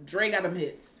 Dre got them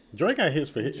hits. Dre got hits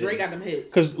for hits. Dre got them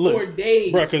hits. Cause look, for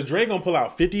days. Bro, because Dre gonna pull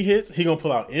out 50 hits. He gonna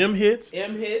pull out M hits.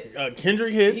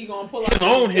 Kendrick hits. He gonna pull out his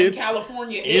own hits.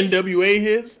 California hits. NWA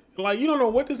hits. Like you don't know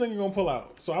what this nigga gonna pull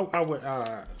out. So I would.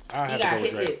 I have to go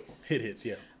with Dre. Hits.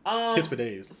 Yeah. Hits for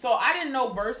days. So I didn't know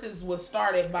Versus was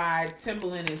started by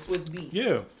Timbaland and Swiss Beats.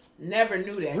 Yeah. Never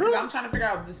knew that because really? I'm trying to figure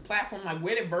out this platform. Like,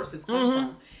 where did Versus come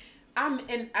from?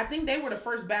 And I think they were the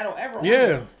first battle ever.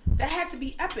 Yeah. That had to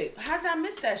be epic. How did I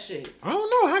miss that shit? I don't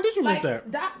know. How did you miss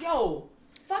that?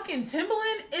 Fucking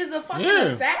Timbaland is a fucking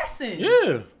assassin.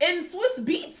 Yeah. And Swiss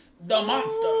Beats, the monster.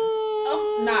 Swiss.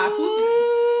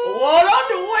 Whoa,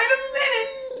 wait a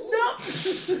minute. Don't do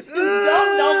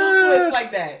Swiss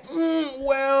like that.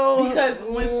 Because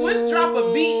when Swiss drop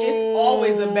a beat, it's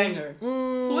always a banger.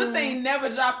 Swiss ain't never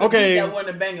dropped a beat that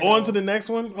wasn't a banger. On to the next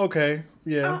one. Okay.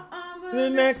 Yeah. The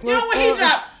next one. When he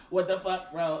dropped, what the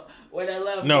fuck, bro? Where that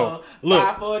love No, go? look.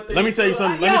 5, 4, 3, let me tell you 2,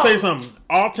 something. Let me tell you something.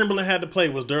 All Timbaland had to play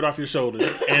was "Dirt Off Your Shoulders,"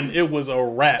 and it was a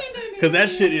rap. Because that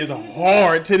shit is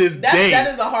hard to this day. That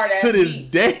is a hard ass to this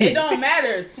beat. day. It don't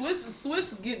matter.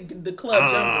 Swiss get the club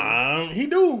jumping. He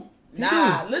do.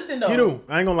 Listen though. He do.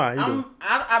 I ain't gonna lie.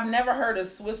 I've never heard a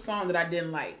Swiss song that I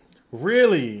didn't like.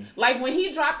 Really? Like when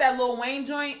he dropped that Lil Wayne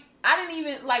joint, I didn't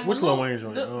even like. Which Lil Wayne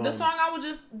joint? The song I was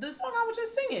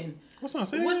just singing. What song?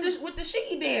 Say with the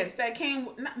Shiggy Dance that came.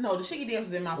 No, the Shiggy Dance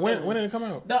was in my phone. When did it come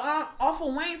out? The off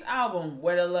of Wayne's album,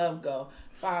 Where the Love Go.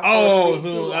 5, 4,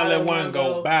 3, 2, I let one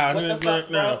go. Bow. What the fuck,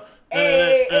 bro?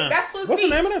 Hey, that's Swiss What's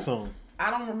Beats. the name of that song? I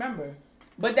don't remember.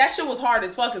 But that shit was hard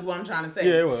as fuck is what I'm trying to say.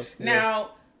 Yeah, it was. Now,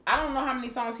 I don't know how many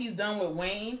songs he's done with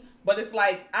Wayne, but it's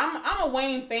like I'm a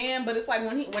Wayne fan, but it's like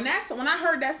when I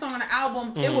heard that song on the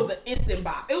album, it was an instant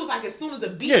bop. It was like as soon as the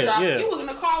beat dropped, it was in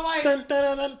the car like dun,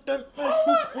 dun, dun, dun,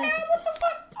 oh man, what the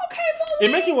fuck? Okay, Lil Wayne.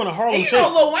 It make you want to Harlem and shake. You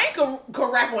know Lil Wayne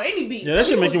could rap on any beat. Yeah, that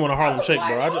shit make you want to Harlem shake,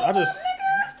 bro. I just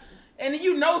and then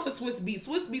you know it's a Swiss beat.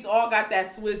 Swiss beats all got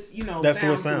that Swiss, that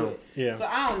Swiss sound. Yeah. So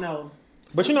I don't know.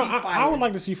 But I would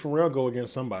like to see Pharrell go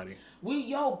against somebody.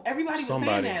 Everybody was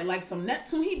saying that. Like some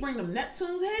Neptune, he bring them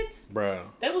Neptunes hits. Bruh.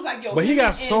 They was like, yo. But he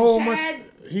got so much.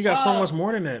 He got so uh, much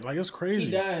more than that. Like, it's crazy.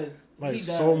 He does. Like,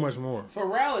 so much more.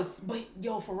 Pharrell's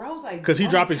like. Because he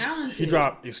dropped,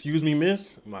 Excuse Me,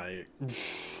 Miss. Like,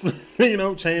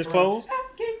 change clothes.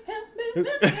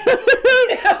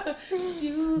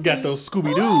 Got those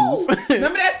Scooby Doos.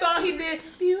 Remember that song he did?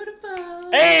 Beautiful.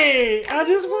 Hey, I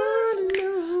just want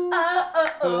to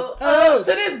know.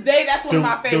 To this day, that's one of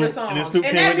my favorite songs. And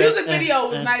that music video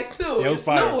was nice too. It was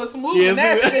fire. Snoop was smooth in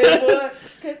that shit, boy.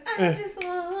 Cause I just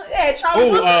want. Yeah,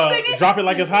 Charlie Wilson singing. Drop it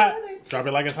like it's hot. Drop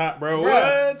it like it's hot, bro.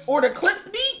 What? Or the Clips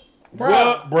beat.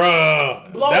 Bruh. Blow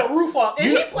the roof off.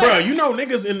 And Bruh, you know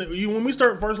niggas when we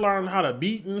start first learning how to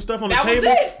beat and stuff on the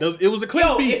table, it was a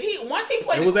Clips beat. Once he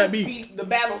played the Clips beat, the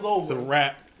battle's over. It's a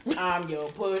rap. I'm your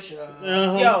Pusha.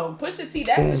 Yo, Pusha T,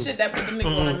 that's the shit that put the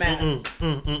nigga on the map.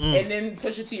 And then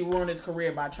Pusha T ruined his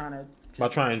career by trying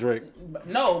Drake.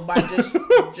 No, by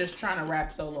just trying to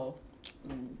rap solo.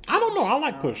 I don't know. I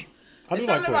like Push. I do like Push. There's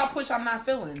something about Push I'm not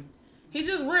feeling. He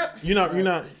just real. You're not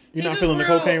feeling the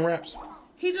cocaine raps.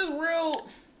 He's just real.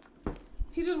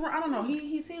 I don't know.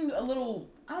 He seemed a little.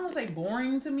 I don't want to say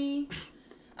boring to me.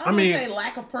 I don't want to say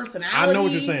lack of personality. I know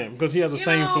what you're saying because he has the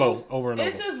same flow over and over.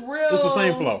 It's just real. It's the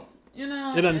same flow. You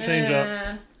know, it doesn't change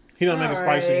up. He doesn't make it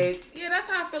spicy. Yeah, that's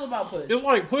how I feel about Push. It's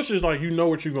like Push is like you know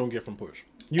what you're gonna get from Push.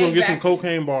 You're gonna get some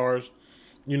cocaine bars.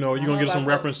 You know, you're gonna get some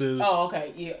references. Oh,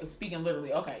 okay. Yeah, speaking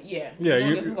literally. Okay, yeah. Yeah, you're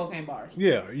gonna get some cocaine bars.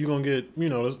 Yeah, you're gonna get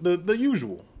the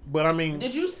usual. But I mean,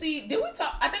 did we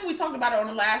talk? I think we talked about it on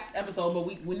the last episode, but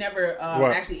we never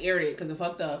actually aired it because it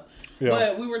fucked up. Yeah.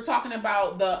 But we were talking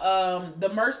about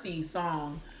the Mercy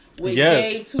song with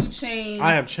Ye, 2 Chainz.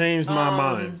 I have changed my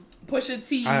mind. Pusha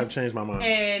T. I have changed my mind.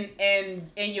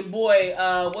 And your boy,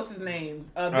 what's his name?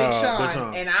 Big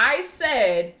Sean. And I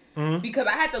said because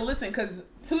I had to listen because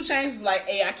 2 Chainz was like,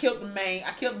 "Hey, I killed the man.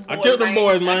 I killed the boys. I killed the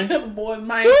boys, man. I killed the boys,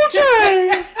 man. 2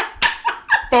 Chainz.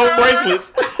 4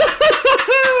 bracelets."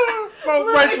 4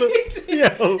 bracelets. Yo.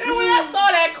 And when I saw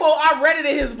that quote, I read it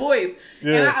in his voice,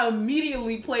 and I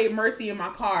immediately played Mercy in my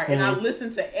car, and I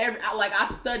listened to I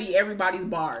study everybody's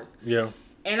bars. Yeah.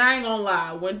 And I ain't gonna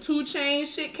lie, when 2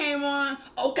 Chainz shit came on,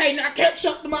 okay, now I kept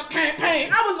shut to my campaign.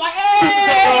 I was like,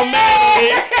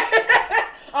 hey!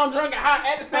 I'm drunk and hot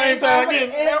at the same time. Getting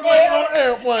on the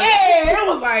airplane. Hey, it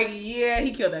was like, yeah,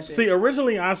 he killed that shit. See,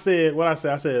 originally I said what I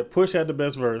said. I said Push had the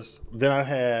best verse. Then I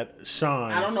had Sean.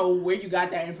 I don't know where you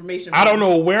got that information from. I don't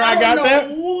know where I got that.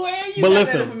 Where you got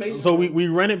that information so we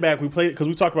ran it back. We played it because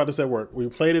we talked about this at work. We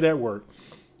played it at work.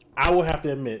 I will have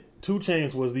to admit, 2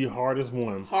 Chainz was the hardest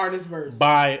one. Hardest verse.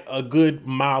 By a good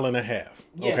mile and a half.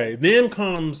 Yeah. Okay. Then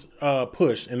comes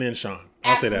Push and then Sean.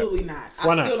 I'll say that. Absolutely not.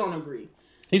 I still don't agree.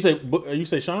 You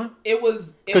say Sean? It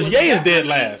was because Ye is dead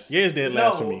last. Ye is dead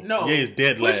last for me. No, Ye is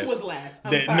dead last. Push was last.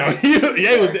 I'm sorry. No,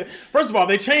 Ye was dead. First of all,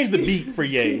 they changed the beat for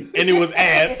Ye, and it was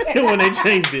ass when they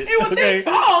changed it. It was his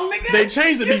song, nigga. They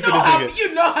changed the beat for this nigga.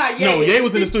 You know how Ye. No, Ye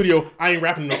was in the studio. I ain't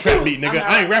rapping no trap beat, nigga.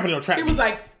 I ain't rapping no trap beat. He was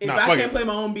like, if I can't play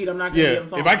my own beat, I'm not gonna give a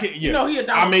song. If I can, you know he a Donald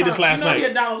Trump. I made this last night. You know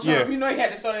he a Donald Trump. You know he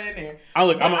had to throw that in there.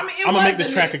 I'm gonna make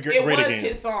this track great again. It was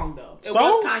his song though. It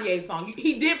was Kanye's song.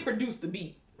 He did produce the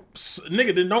beat.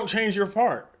 Nigga, then don't change your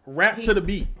part. Rap to the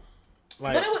beat.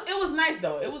 Like, but it was nice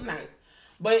though. It was nice.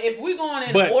 But if we going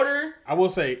in order, I will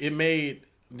say it made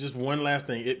just one last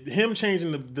thing. Him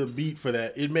changing the beat for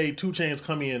that, it made 2 Chainz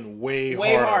come in way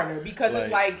harder because it's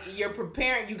like you're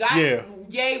preparing. You got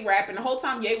Ye rapping the whole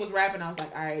time. Ye was rapping. I was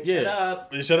like, all right, shut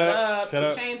up. 2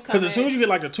 Chainz because as soon as you get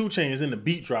like a 2 Chainz in the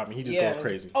beat dropping, he just goes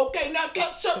crazy. Okay, now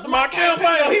shut my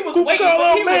campaign. He was waiting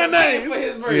for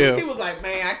his verse. Yeah. He was like,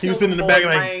 man, he was sitting in the back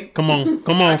like, come on,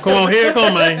 here it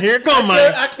come,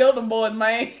 man. I killed them boys,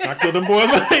 man.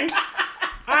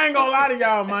 I ain't gonna lie to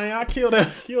y'all, man. I killed them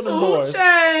boys. 2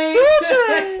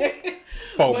 Chainz.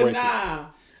 4 bracelets. Nah.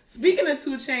 Speaking of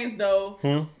 2 Chainz, though,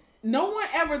 no one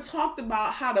ever talked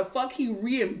about how the fuck he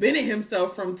reinvented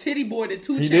himself from Titty Boy to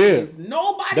 2 Chainz. Did.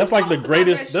 Nobody. That's like the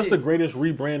greatest. That's the greatest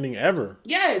rebranding ever.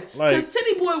 Yes, because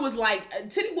Titty Boy was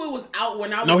out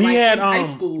when I was in high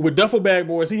school with Duffel Bag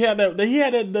Boys. He had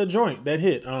the joint that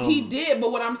hit. He did,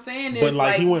 but what I'm saying is,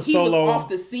 he went solo, was off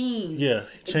the scene. Yeah,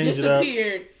 changed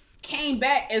disappeared. It up. Came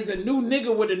back as a new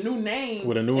nigga with a new name.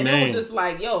 And it was just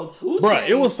like, yo, 2 Chainz. Bruh,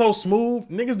 it was so smooth.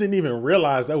 Niggas didn't even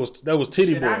realize that was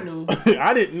Titty Boy. I knew.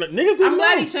 I didn't. Niggas didn't know. I'm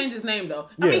glad he changed his name though.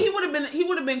 Yeah. I mean, he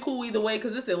would have been cool either way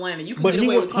because it's Atlanta. You can get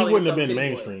away with calling yourself Titty Boy. He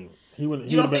wouldn't have been mainstream.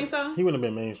 You don't think so? He wouldn't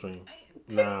have been mainstream.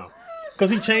 Nah. Because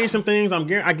he changed some things. I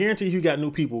guarantee he got new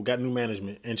people, got new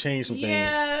management, and changed some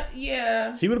things.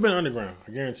 Yeah. He would have been underground.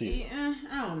 I guarantee you. Yeah,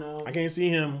 I don't know. I can't see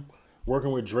him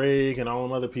working with Drake and all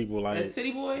them other people like as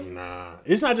Titty Boy. Nah,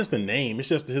 it's not just the name; it's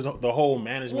just the whole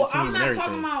management team. I'm not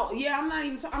talking about. Yeah, I'm not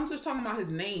even. I'm just talking about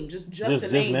his name. Just the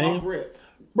name off rip.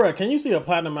 Bruh, can you see a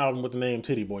platinum album with the name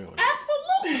Titty Boy on it?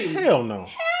 Absolutely. Hell no. Hell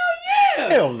yeah.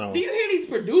 Hell no. Do you hear these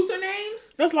producer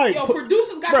names? That's like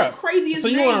producers got the craziest. So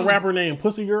you names. want a rapper named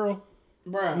Pussy Girl?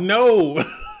 Bruh. No.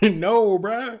 No,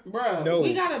 bruh. Bruh. No.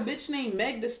 We got a bitch named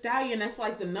Meg Thee Stallion that's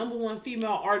like the #1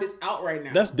 female artist out right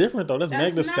now. That's different though. That's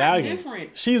Meg Thee not Stallion.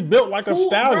 different. She's built like a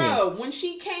stallion. Bruh, when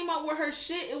she came up with her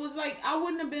shit, it was like, I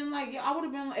wouldn't have been like, I would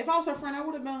have been like, if I was her friend, I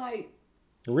would have been like,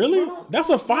 Really? That's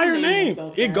a fire name.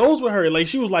 It goes with her. Like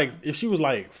she was like, if she was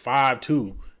like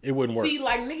 5'2", it wouldn't work. See,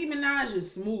 like Nicki Minaj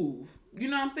is smooth. You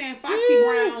know what I'm saying? Foxy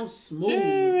Brown, smooth.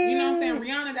 Yeah. You know what I'm saying?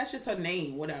 Rihanna, that's just her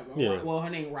name, whatever. Yeah. Well, her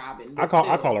name Robin. I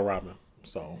call her Robin.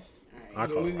 So Right,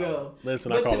 here we go. Listen,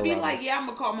 but I call to her be Robin. like, yeah, I'm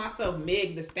gonna call myself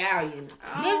Meg Thee Stallion. Meg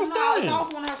Thee Stallion. If I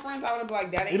was one of her friends, I would have been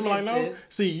like, that ain't You'd be like, no. sis.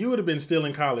 See, you would have been still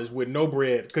in college with no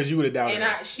bread because you would have doubted.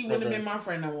 And she wouldn't have been my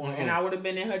friend no more. And I would have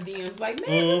been in her DMs like, man,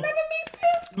 Mm-hmm. remember me,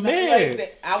 sis? Man,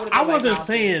 Like, I I wasn't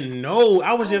saying no.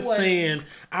 I was just saying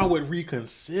I would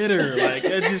reconsider. Like,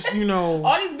 that just, you know.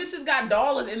 All these bitches got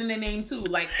doll at the end of their name too.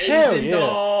 Like Hell Asian yeah.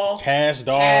 doll. Cash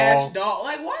doll. Cash doll.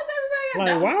 Like, why is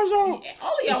everybody got Like, why is y'all?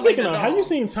 All of y'all Speaking like of, a have doll. you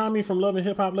seen Tommy from Love and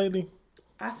Hip Hop lately?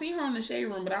 I seen her in the shade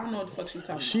room, but I don't know what the fuck she's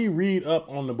talking She read up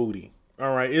on the booty.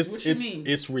 All right, What you mean?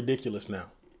 it's ridiculous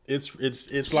now. It's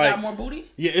about. like Got more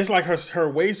booty? Yeah, it's like her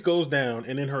waist goes down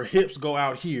and then her hips go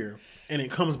out here and it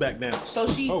comes back down. So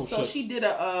she shit. she did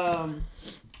a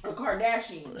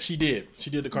Kardashian. She did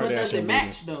the Kardashian. But does it booty.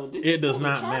 match though? Did It you does pull the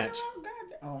not chart match. out? God,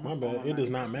 oh, My bad. It does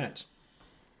not match.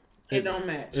 It don't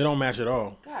match. It don't match at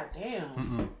all. God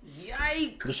damn.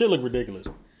 Yikes. The shit look ridiculous.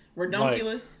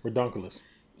 Redonkulous. Like, redonkulous.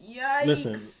 Yikes.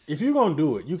 Listen, if you're gonna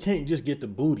do it, you can't just get the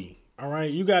booty. All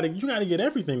right, you gotta get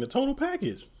everything, the total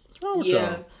package. What's wrong with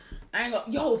y'all? I ain't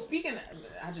gonna. Yo, speaking.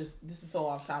 This is so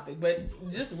off topic, but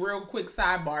just real quick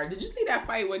sidebar. Did you see that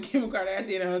fight with Kim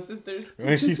Kardashian and her sisters?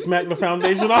 And she smacked the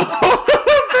foundation off her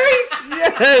face.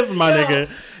 Yes, my nigga.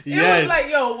 Yes. It was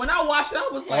like, yo, when I watched it, I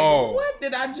was like, what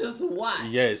did I just watch?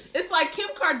 Yes. It's like Kim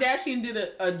Kardashian did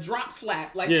a drop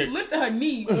slap. Like, Yeah. she lifted her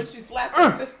knee when she slapped her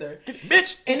sister.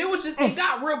 Bitch. And it was just, it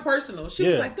got real personal. She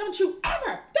was like, don't you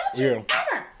ever.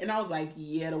 And I was like,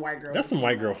 yeah, the white girl. That's some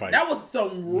white girl fight. That was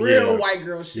some real Yeah. white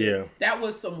girl shit. Yeah. That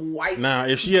was some white. Now,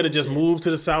 if she had just moved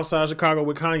to the south side of Chicago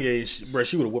with Kanye,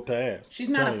 she would have whooped her ass. She's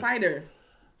not a fighter.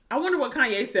 I wonder what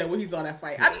Kanye said when he saw that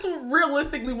fight. I just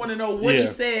realistically want to know what he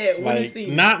said when he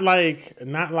seen it. Not like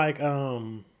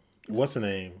what's the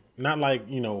name? Not like,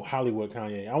 Hollywood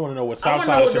Kanye. I want to know what south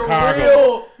side of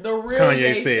Chicago the real Kanye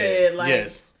Ye said. Like,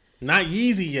 yes. Not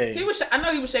Yeezy Ye. I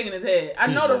know he was shaking his head. I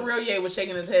know the real Ye was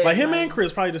shaking his head. Like him and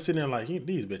Chris probably just sitting there like,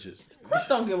 these bitches. Chris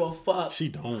don't give a fuck. She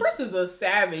don't. Chris is a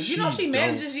savage. You know she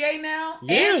manages Ye now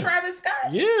and Travis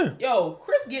Scott. Yeah. Yo,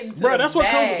 Chris getting to Bro, the that's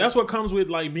bag. what comes with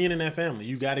like being in that family.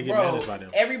 You got to get managed by them.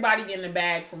 Everybody getting the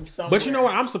bag from somewhere. But you know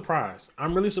what? I'm surprised.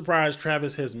 I'm really surprised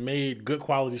Travis has made good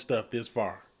quality stuff this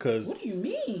far. Cause what do you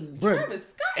mean? Bro,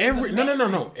 Travis Scott is amazing.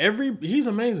 No. He's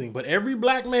amazing. But every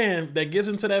black man that gets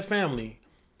into that family,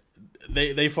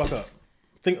 they fuck up.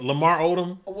 Think Lamar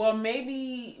Odom. Well,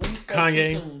 maybe we spoke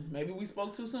Kanye. too soon. Maybe we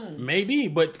spoke too soon. Maybe,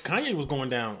 but Kanye was going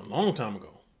down a long time ago.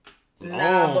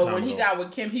 But when he got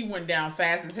with Kim, he went down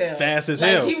fast as hell. Fast as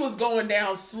hell. He was going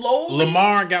down slowly.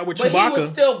 Lamar got with Chewbacca. But he was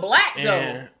still black,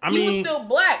 though. He was still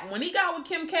black. When he got with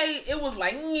Kim K, it was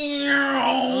like,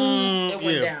 it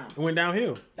went down. It went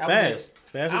downhill. That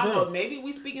Fast I as don't hell. know. Maybe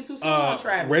we speaking too soon on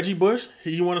Travis. Reggie Bush,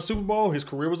 he won a Super Bowl. His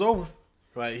career was over.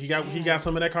 Like he got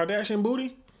some of that Kardashian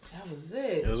booty. That was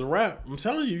it. It was a wrap. I'm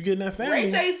telling you, getting that family.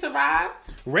 Ray J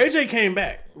survived. Ray J came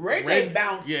back. Ray J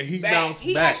bounced. Yeah, he back. bounced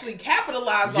He back. actually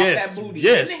capitalized off Yes, that booty.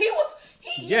 yes.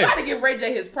 And you gotta give Ray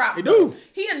J his props. He do.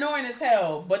 He annoying as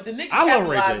hell, but the nigga I love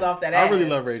Ray capitalized J. off that ass. I really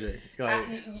love Ray J. Like,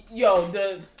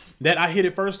 that I Hit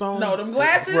It First song. No, them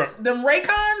glasses, Bruh. them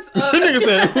Raycons. Nigga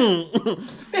said,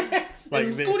 like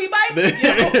them scooty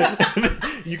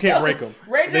bikes. You can't break them.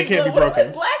 Ray J, they can't be what do broken.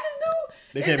 his glasses do?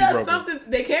 They can't be broken.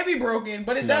 They can't be broken,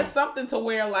 but it does something to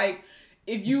where like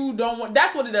if you don't want,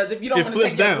 that's what it does. If you don't want to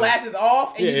take your glasses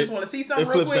off and you just want to see something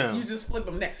real quick, down. you just flip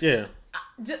them down. Yeah.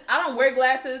 I don't wear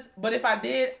glasses, but if I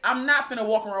did, I'm not finna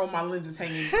walk around with my lenses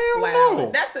hanging Hell flat no.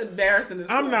 out. That's embarrassing.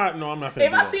 I'm not finna If do I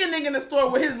that. see a nigga in the store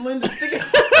with his lenses sticking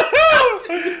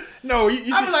out, no,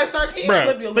 you I'll be like, sir, can you flip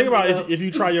your lenses think about up? if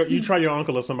you try your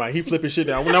uncle or somebody, he flipping shit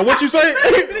down. Now what you say?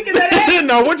 that ass.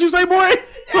 No, what you say, boy?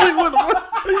 Like,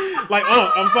 like,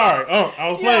 I'm sorry.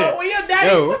 I was playing. Yo, when your daddy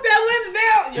put that lens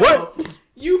down, yo, What?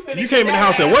 You came in the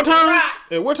house at what time? Rock.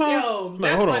 At what time? Yo, No,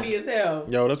 that's hold funny on. as hell.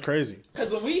 Yo, that's crazy.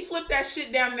 Because when we flipped that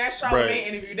shit down in that Charlamagne Right.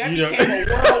 interview, that You became a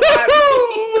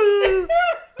worldwide.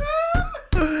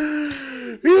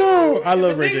 Yo, I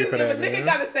love Ray J for that, If a nigga man.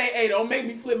 gotta say, "Hey, don't make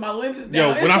me flip my lenses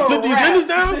Yo, down." when it's I a flip these wrap. lenses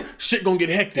down, shit gonna get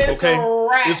hectic, It's okay? a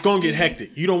wrap. It's gonna get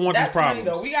hectic. You don't want That's these problems.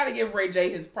 funny though. We gotta give Ray J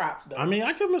his props though. I mean,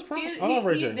 I give him his props. I love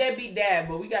Ray J. He's deadbeat dad,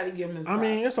 but we gotta give him his props. I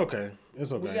mean, it's okay.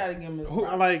 It's okay. We gotta give him his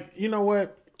like, you know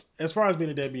what? As far as being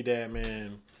a deadbeat dad,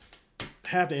 man,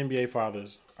 half the NBA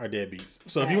fathers are deadbeats.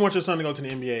 So if you want your son to go to the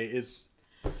NBA,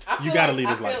 you gotta leave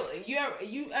his life.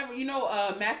 You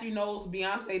ever Matthew Knowles,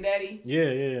 Beyonce daddy?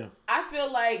 Yeah. I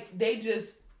feel like they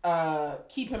just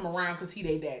keep him around because he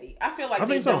their daddy. I feel like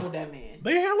they're done with that man.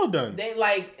 They hella done. They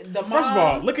like the mom. First of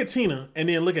all, look at Tina and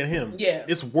then look at him. Yeah.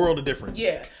 It's a world of difference.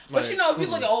 Yeah. But if you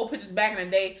look at old pictures back in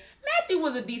the day, Matthew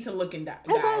was a decent looking guy.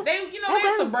 Okay. They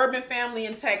a suburban family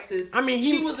in Texas. I mean,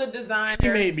 she was a designer. He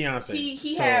made Beyonce.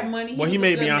 He had money. He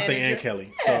made Beyonce manager. And Kelly.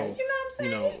 Yeah, so you know what I'm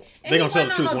saying? They gonna tell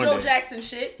the truth one day. Joe Jackson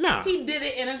shit. Nah. He did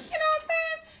it in a. You know what I'm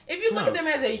saying? If you look at them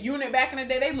as a unit back in the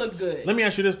day, they look good. Let me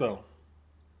ask you this though,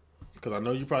 because I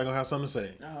know you probably gonna have something to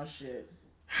say. Oh shit.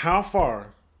 How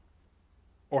far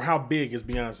or how big is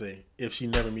Beyonce if she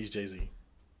never meets Jay-Z?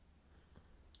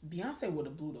 Beyonce would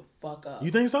have blew the fuck up. You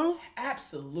think so?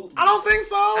 Absolutely. I don't think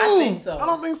so. I think so. I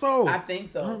don't think so. I think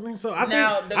so. I don't think so.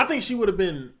 I think she would have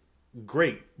been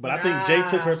great, but I think Jay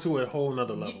took her to a whole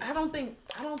nother level. I don't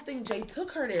think Jay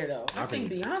took her there though. I think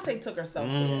Beyonce took herself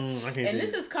there. And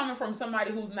this is coming from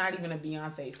somebody who's not even a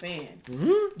Beyonce fan.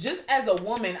 Mm-hmm. Just as a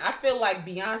woman, I feel like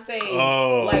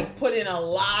Beyonce like put in a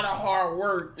lot of hard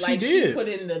work. Like she put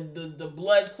in the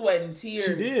blood, sweat, and tears.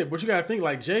 She did, but you gotta think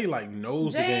like Jay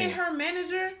knows the game. Jay ain't her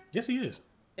manager? Yes, he is.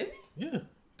 Is he? Yeah.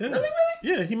 Really?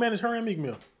 Yeah, he managed her and Meek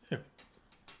Mill. Yeah.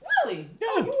 Really? Yeah.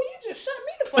 Oh, you just shut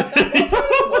me the fuck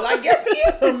up. Well, I guess he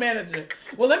is her manager.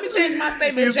 Well, let me change my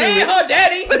statement. Jay and her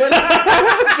daddy.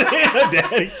 Jay and her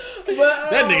daddy.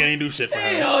 But, that nigga ain't do shit for her.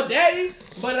 Jay and her daddy.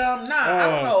 But I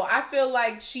don't know. I feel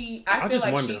like she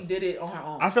did it on her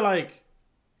own. I feel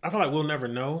like we'll never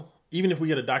know. Even if we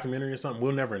get a documentary or something,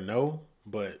 we'll never know.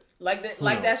 But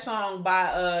that song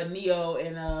by Neo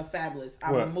and Fabulous.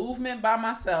 I'm a movement by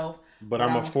myself, but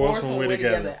I'm a force when we're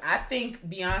together. I think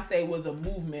Beyonce was a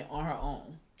movement on her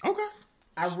own. Okay.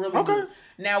 I really do.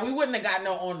 Now we wouldn't have got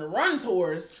no on the run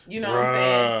tours, you know what I'm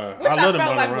saying? Which I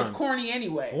felt like was corny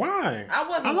anyway. Why? I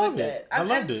wasn't with that. I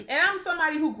loved it. And I'm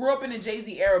somebody who grew up in the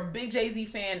Jay-Z era, big Jay-Z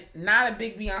fan, not a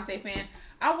big Beyonce fan.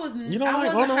 I wasn't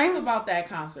hyped about that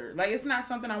concert. Like it's not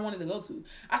something I wanted to go to.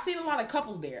 I seen a lot of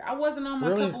couples there. I wasn't on my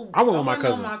couple. I went with my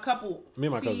cousin. Me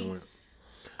and my cousin went.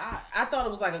 I thought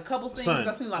it was like a couples thing.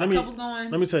 I seen a lot of couples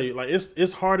going. Let me tell you, like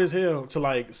it's hard as hell to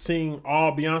like sing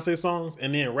all Beyonce songs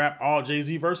and then rap all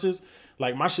Jay-Z verses.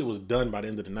 Like my shit was done by the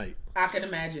end of the night. I can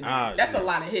imagine. That's a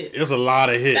lot of hits. It's a lot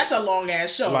of hits. That's a long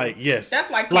ass show. Like yes, that's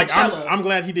like Coachella. I'm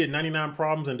glad he did 99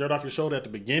 Problems and Dirt Off Your Shoulder at the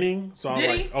beginning. So I was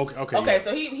like, okay. Okay,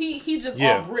 so he just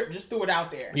off rip just threw it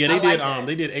out there. Yeah,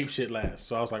 they did Ape Shit last.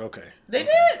 So I was like, okay. They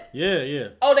did? Yeah.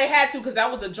 Oh, they had to because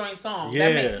that was a joint song.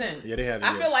 Yeah. That makes sense. Yeah, they had to.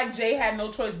 I feel like Jay had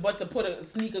no choice but to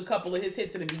sneak a couple of his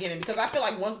hits in the beginning because I feel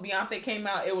like once Beyonce came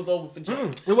out, it was over for Jay.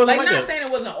 It wasn't like not saying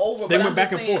it wasn't over, they but went I'm back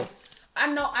just and saying, forth. I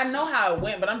know how it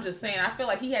went, but I'm just saying I feel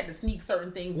like he had to sneak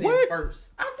certain things in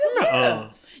first. I do. Yeah.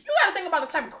 You got to think about the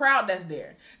type of crowd that's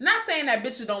there. Not saying that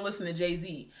bitches don't listen to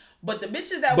Jay-Z, but the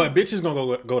bitches that. But bitches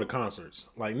gonna go to concerts.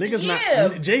 Like niggas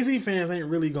not Jay-Z fans ain't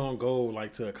really gonna go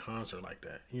like to a concert like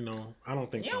that. You know, I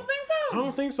don't think so. You don't think so? I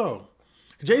don't think so.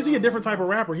 Jay-Z a different type of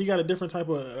rapper. He got a different type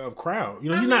of crowd.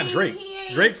 You know, he's not Drake.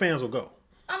 Drake fans will go.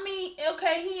 I mean,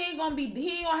 okay, he ain't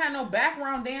gonna have no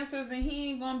background dancers, and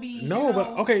he ain't gonna be. No, but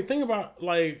okay, think about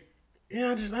like,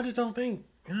 I just don't think.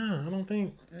 I don't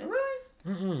think. Really?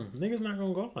 Niggas not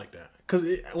gonna go like that. Cause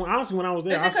honestly, when I was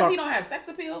there, is it because he don't have sex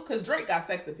appeal? Cause Drake got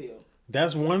sex appeal.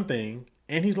 That's one thing,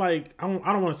 and he's like, I don't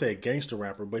want to say a gangster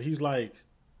rapper, but he's like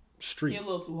street. He a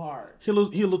little too hard. He a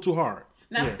little too hard.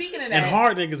 Now speaking of that, and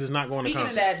hard niggas is not going to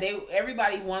concert. Speaking of that,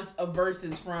 everybody wants a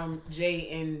versus from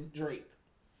Jay and Drake.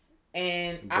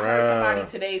 And I heard somebody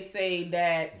today say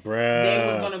that they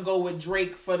was gonna go with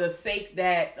Drake for the sake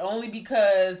that only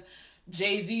because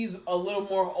Jay-Z's a little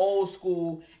more old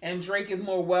school and Drake is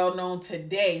more well known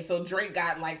today. So Drake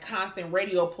got like constant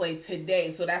radio play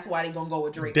today. So that's why they gonna go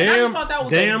with Drake. I just thought that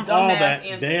was a dumbass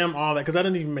answer. Damn all that, because that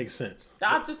didn't even make sense.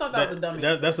 I just thought that was a dumb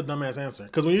answer. That's a dumbass answer.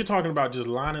 Because when you're talking about just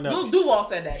lining up, Lil Duval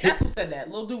said that. That's who said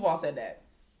that. Lil Duval said that.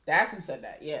 That's who said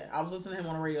that. Yeah, I was listening to him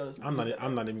on the radio. I'm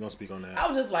not even gonna speak on that. I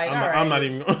was just like, I'm not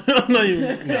even.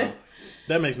 No,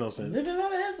 that makes no sense.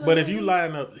 But if you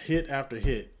line up hit after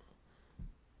hit,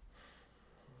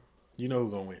 you know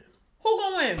who gonna win. Who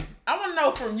gonna win? I want to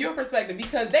know from your perspective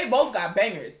because they both got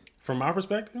bangers. From my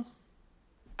perspective,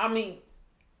 I mean,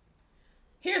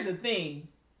 here's the thing: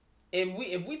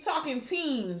 if we talking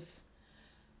teams,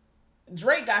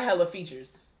 Drake got hella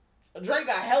features.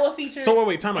 So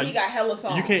wait, time out. He got hella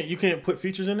songs. You can't put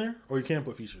features in there, or you can't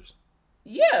put features.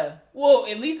 Yeah. Well,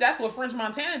 at least that's what French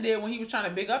Montana did when he was trying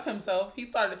to big up himself. He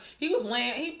was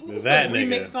laying, he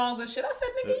remix songs and shit. I said,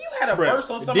 nigga, you had a verse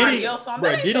on somebody else's song.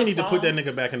 Bro, didn't need to put that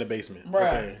nigga back in the basement. Bro,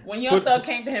 okay. When Young Thug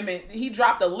came to him and he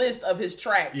dropped a list of his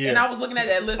tracks, and I was looking at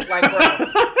that list like, bro,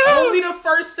 only the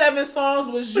first 7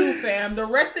 songs was you, fam. The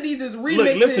rest of these is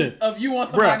remixes of you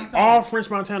on somebody's song. All French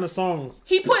Montana songs.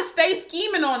 He put Stay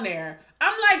Scheming on there.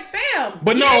 I'm like, fam,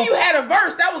 but you had a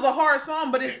verse. That was a hard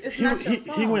song, but it's not your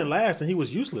song. He went last and he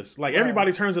was useless. Like,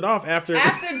 everybody turns it off after Drake.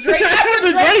 After Drake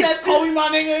says, Kobe, my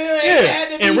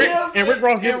nigga. And Rick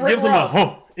Ross gives him a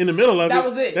hump in the middle of it. That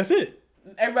was it. That's it.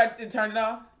 Everybody turned it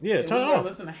off? Yeah, turn it off.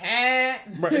 Listen to Hat.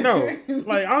 No.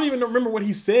 Like, I don't even remember what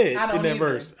he said in that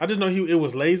verse. I just know it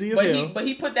was lazy as hell. But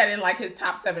he put that in like his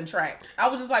top 7 tracks. I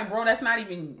was just like, bro, that's not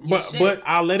even your shit. But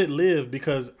I'll let it live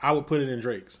because I would put it in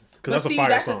Drake's. Because that's a fire song.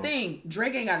 That's the thing.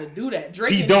 Drake ain't got to do that.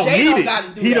 Drake and Jay don't got to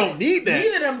do that. He don't need that.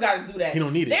 Neither of them got to do that. He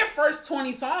don't need it. Their first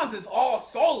 20 songs is all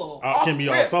solo. Can be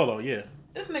all solo, yeah.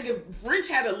 This nigga French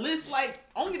had a list like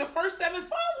only the first 7 songs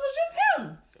was just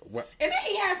him. What? And then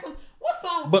he had some. What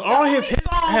song? But all his hits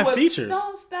have features.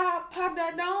 Don't stop, pop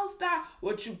that, don't stop.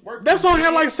 What you work? That song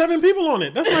had like 7 people on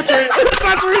it. That's not your. That's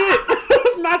not your hit.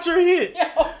 That's not your hit.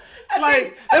 Yo,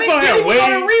 that song had Wayne.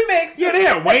 On a remix. Yeah, they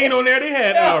had Wayne on there. They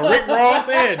had Rick Ross.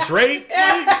 They had Drake.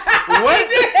 Like, what?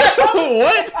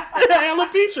 What? They had hella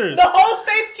features. The whole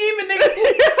Stay Scheming nigga.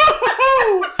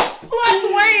 Plus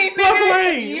Wayne. Plus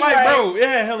Wayne. Like, right. Bro,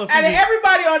 yeah, hella features. And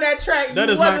everybody on that track, that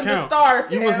you wasn't the star.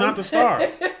 You was not the star.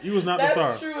 You was not the star.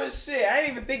 That's true as shit. I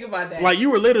didn't even think about that. Like, you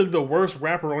were literally the worst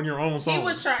rapper on your own song. He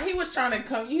was trying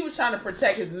to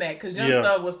protect his neck because Young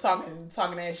Thug was talking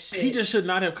that shit. He just should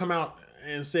not have come out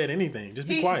and said anything. Just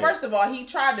be quiet. First of all, he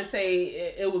tried to say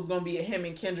it was gonna be a him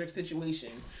and Kendrick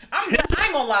situation. I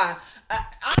ain't gonna lie.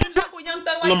 I didn't fuck with Young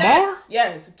Thug like Lamar? that.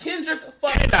 Yes, Kendrick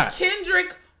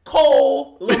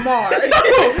Cole Lamar.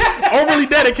 Overly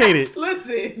dedicated.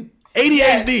 Listen.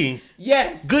 ADHD.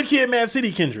 Yes. Good Kid, Mad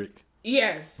City Kendrick.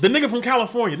 Yes. The nigga from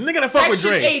California. The nigga that fuck with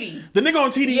Drake. 80. The nigga on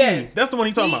TDE. Yes. That's the one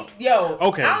he talking about. Yo.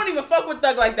 Okay. I don't even fuck with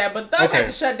Thug like that, but Thug had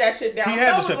to shut that shit down. He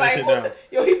had to shut that shit down.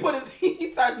 He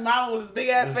starts smiling with his big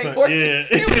ass fake voice. Yeah.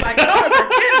 He was like, coming for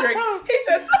Kendrick. He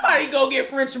said, somebody go get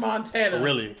French Montana.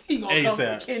 Really? He gonna come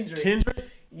for Kendrick. Kendrick?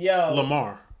 Yo.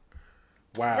 Lamar.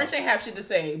 Wow. French ain't have shit to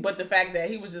say, but the fact that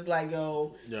he was just like,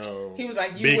 yo. He was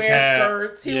like, you wear cat.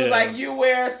 skirts. He was like, you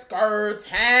wear skirts,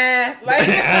 huh? Like,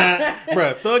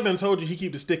 bruh, Thug done told you he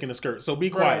keep the stick in the skirt, so be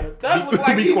quiet. Thug was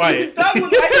like, be quiet. Thug was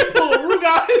like, he pull a Ruga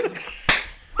out his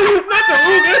Not the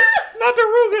Ruga. Not the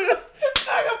Ruga.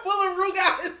 Thug can pull a Ruga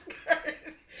out his skirt.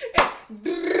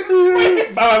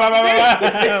 I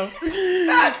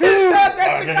could have shot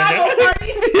that Chicago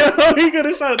party. Yo, he could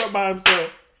have shot it up by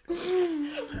himself.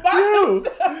 Yo.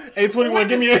 Hey, 21,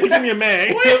 give me a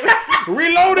mag.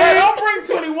 Reload it. Don't bring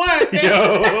 21.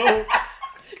 Yo.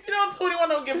 You know 21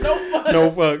 don't give no fucks.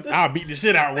 No fucks. I'll beat the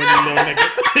shit out of one of these little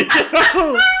niggas.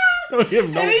 Yo. Don't give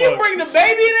no fucks. And then you bring the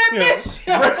baby in that bitch.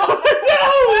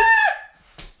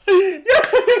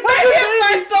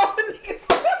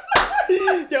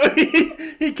 Yo,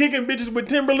 he kicking bitches with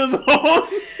Timberlands on.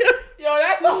 Yo,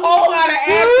 that's a whole lot of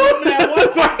ass whooping at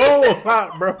once. That's a whole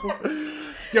lot, bro.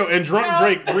 Yo, and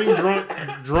Drake, bring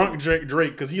drunk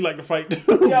Drake, because he like to fight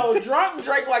too. Yo, drunk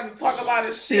Drake like to talk about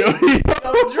his shit. Yo,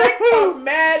 Drake talk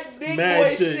mad big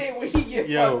boy shit when he get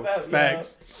fucked up.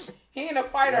 Facts. Yo. He ain't a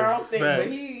fighter, I don't think, but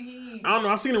he I don't know.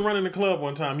 I seen him run in the club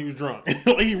one time. He was drunk.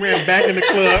 He ran back in the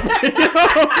club.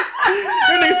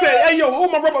 And they said, "Hey, yo,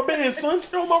 hold my rubber band, son.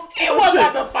 Hold my it wasn't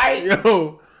about to fight.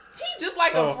 Yo. He just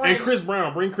like a friend. And Chris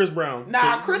Brown. Bring Chris Brown.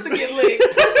 Nah, Chris will get lit.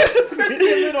 Chris will get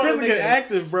lit on Chris the will get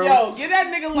active, bro. Yo, get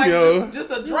that nigga like just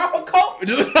a drop of coke. He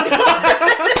going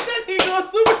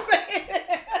Super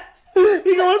Saiyan.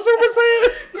 He going Super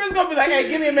Saiyan? Chris gonna be like, hey,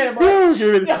 give me a minute, bro.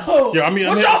 I'm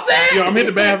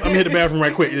hit the bathroom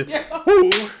right quick.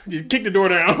 Just kick the door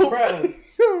down. Bro.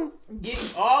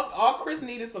 All Chris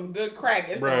needed some good crack.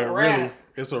 It's a rap. Really?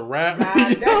 It's a rap.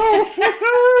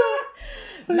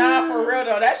 Nah, for real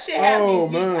though. That shit had me.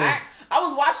 I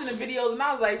was watching the videos and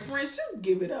I was like, French, just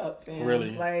give it up, fam.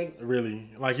 Really?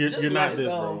 Like you're not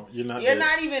this, bro. You're not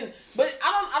even. But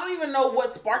I don't even know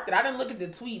what sparked it. I didn't look at the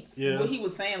tweets. Yeah. What he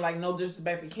was saying, like, no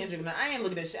disrespect to Kendrick. And I ain't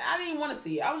looking at that shit. I didn't even want to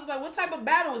see it. I was just like, what type of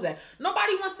battle is that?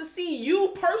 Nobody wants to see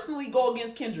you personally go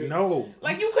against Kendrick. No.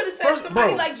 Like, you could have said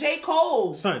somebody like J.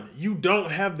 Cole. Son, you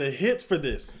don't have the hits for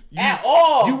this. At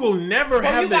all. You will never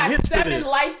have the hits for this. You got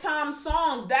 7 Lifetime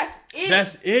songs. That's it.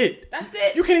 That's it. That's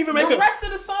it. You can't even make the rest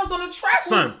of the songs on the track was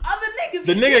Son, other niggas.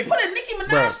 the He nigga put a Nicki Minaj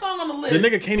bruh, song on the list. The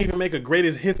nigga can't even make a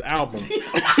greatest hits album. He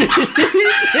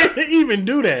can't even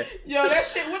do that. Yo, that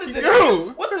shit. What is it? Yo.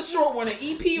 What's the short one? An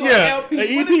EP or Yeah, an LP? an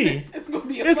What EP. is it? It's gonna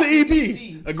be a It's an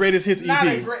fucking EP. A greatest hits Not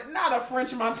EP. not a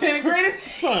French Montana greatest.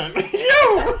 Son, yo.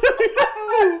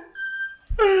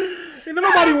 Don't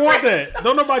nobody want that.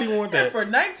 Don't nobody want that. For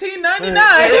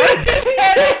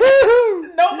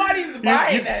 $19.99. Nobody's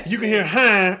buying that shit. You can hear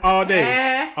 "huh" all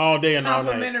day. All day and all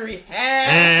night. Complimentary.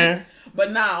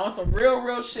 But nah, on some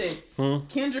real shit.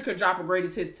 Kendrick could drop a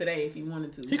greatest hits today if he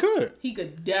wanted to. He could. He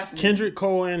could definitely. Kendrick,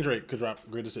 Cole, and Drake could drop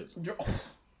greatest hits.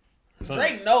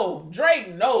 Drake no.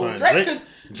 Son,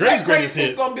 Drake's greatest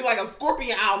hits gonna be like a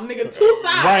Scorpion album, nigga. 2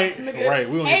 sides, nigga. Right.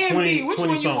 We only A and 20, B. Which 20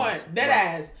 one songs. you want? Dead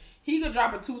ass. He could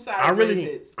drop a 2-side.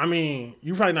 Hits. I mean,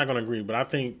 you're probably not gonna agree, but I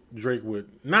think Drake would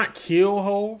not kill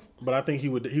Hov, but I think he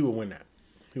would win that.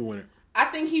 He would win it. I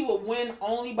think he would win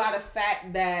only by the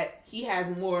fact that he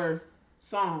has more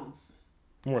songs.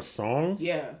 More songs?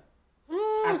 Yeah.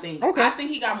 I think. Okay. I think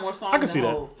he got more songs. I can see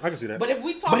that. Hov. I can see that. But if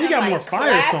we talk he got like more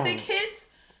fire classic songs. hits,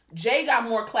 Jay got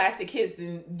more classic hits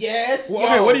than Well,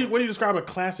 okay, what do you describe a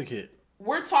classic hit?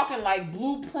 We're talking like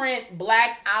Blueprint,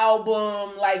 Black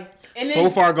Album, like and then, So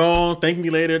Far Gone, Thank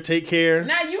Me Later, Take Care.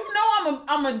 Now you know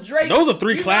I'm a Drake. Those are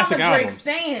 3 classic I'm a Drake albums.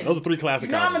 stan. Those are 3 classic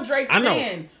you know albums. I'm a Drake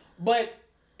stan. But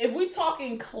if we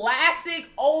talking classic,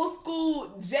 old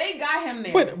school, Jay got him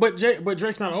there. But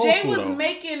Drake's not old Jay school. was though.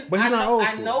 making. But he's not old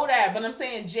school. I know that, but I'm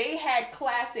saying Jay had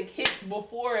classic hits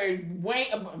before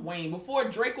before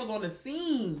Drake was on the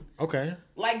scene. Okay.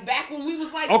 Like back when we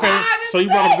was like 5 Okay. and So you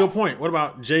 6. brought up a good point. What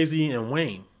about Jay-Z and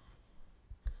Wayne?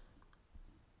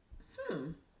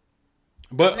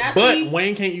 But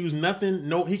Wayne can't use nothing.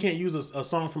 No, he can't use a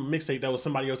song from a mixtape that was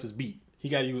somebody else's beat. He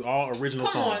got to use all original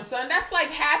songs. Come on, son. That's like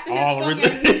half of his All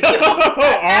original,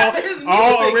 half of his music,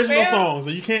 all original man. songs.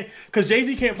 So you can't, because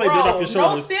Jay-Z can't play Bro, Dirt Off Your No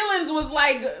Shoulders. Ceilings was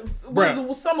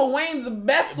some of Wayne's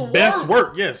best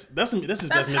work. Yes, that's his best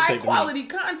mixtape. High quality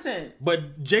content.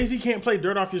 But Jay-Z can't play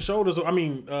Dirt Off Your Shoulders. I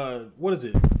mean, what is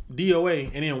it?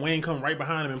 DOA, and then Wayne come right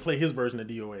behiand him and play his version of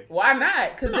DOA. Why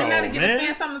not? Because they gotta give man. the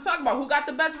fans something to talk about. Who got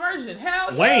the best version?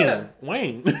 Hell yeah.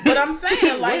 Wayne. But I'm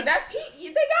saying, like, they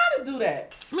gotta do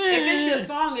that. Man. If it's your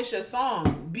song, it's your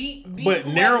song. Beat but whoever.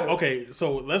 narrow. Okay,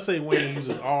 so let's say Wayne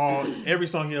uses every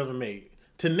song he ever made.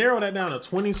 To narrow that down to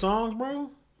 20 songs,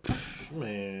 bro.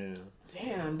 Man.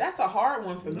 Damn, that's a hard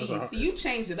one for me. See, you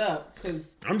changed it up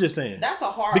because I'm just saying that's a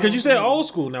hard because one you said old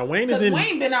school. Now Wayne is in.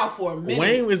 Wayne been out for a minute.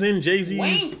 Wayne was in Jay-Z's.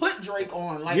 Wayne put Drake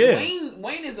on. Like Yeah.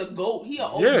 Wayne is a GOAT. He an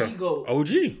OG GOAT. OG.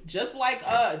 Just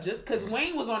because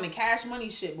Wayne was on the Cash Money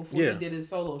shit before he did his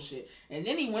solo shit, and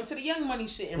then he went to the Young Money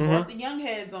shit and brought the Young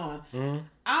Heads on.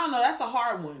 I don't know. That's a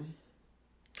hard one.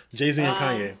 Jay-Z and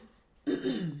Kanye.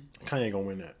 Kanye gonna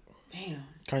win that. Damn.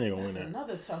 Kanye gonna win that.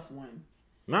 Another tough one.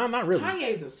 Nah, not really.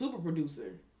 Kanye's a super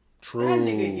producer. True. That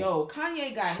nigga,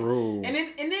 Kanye got True. And then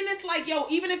it's like,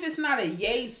 even if it's not a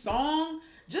Ye song,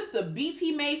 just the beats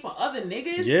he made for other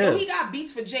niggas. Yeah. He got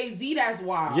beats for Jay-Z. That's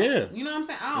wild. Yeah. You know what I'm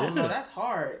saying? I don't know. That's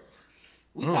hard.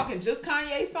 We talking just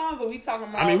Kanye songs, or we talking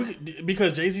about? I mean,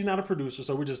 because Jay-Z's not a producer,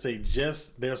 so we just say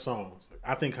just their songs.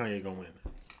 I think Kanye gonna win.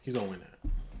 He's gonna win that.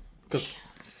 Because,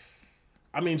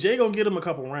 I mean, Jay gonna get him a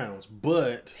couple rounds,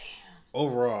 but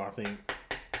overall, I think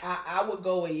I would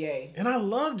go with Ye. And I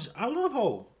love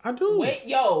Hov. I do. Wait,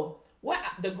 what?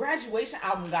 The Graduation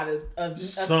album got a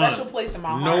special place in my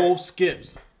heart. No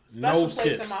skips. Special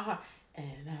place in my heart.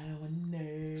 And I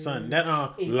wonder. Son, that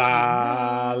la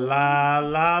la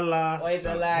la la. Wait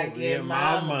till I get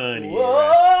my money.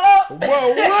 Whoa,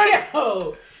 what?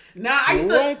 Yo. Nah, I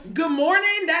used to. Good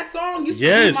Morning. That song used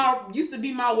to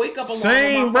be my wake up alarm.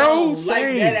 Same, on my bro. phone. Same. Like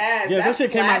dead ass. Yeah, that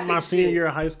shit came out my senior shit. year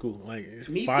of high school. Like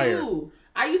Me fire. too.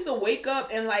 I used to wake up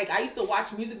and I used to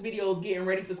watch music videos getting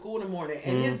ready for school in the morning,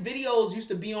 and his videos used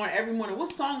to be on every morning.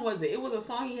 What song was it? It was a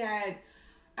song he had.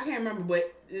 I can't remember,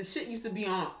 but this shit used to be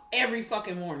on every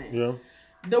fucking morning. Yeah.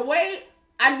 The way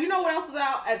you know what else was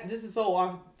out? This is so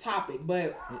off topic,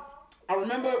 but I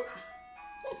remember.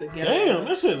 Damn,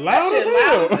 that shit loud as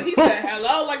hell. He said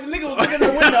hello, like the nigga was looking in the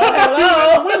window.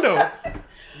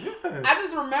 Hello. I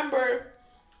just remember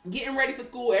getting ready for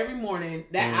school every morning.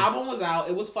 That album was out.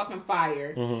 It was fucking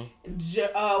fire.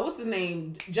 What's his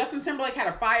name? Justin Timberlake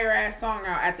had a fire ass song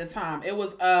out at the time. It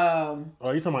was oh,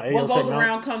 you talking about What Goes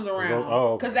Around Comes Around.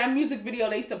 Oh, okay. Because that music video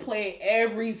they used to play it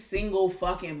every single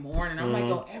fucking morning. I'm like,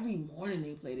 yo, every morning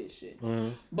they play this shit.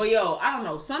 But yo, I don't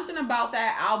know. Something about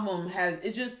that album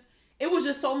it was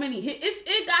just so many hits.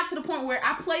 It got to the point where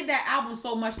I played that album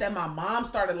so much that my mom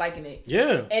started liking it.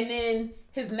 Yeah. And then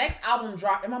his next album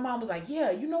dropped, and my mom was like,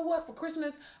 yeah, you know what? For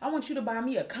Christmas, I want you to buy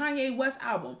me a Kanye West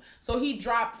album. So he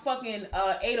dropped fucking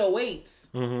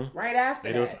 808s right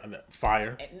after that.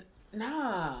 Fire. And,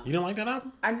 nah. You don't like that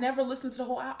album? I never listened to the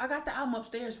whole album. I got the album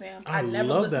upstairs, fam. I never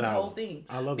love listened that to the whole album. thing.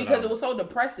 I love that because album. it was so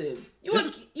depressive.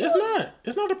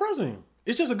 It's not depressing.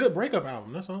 It's just a good breakup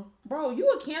album. That's all. Bro, you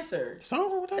a Cancer.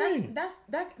 So what that mean?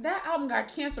 That album got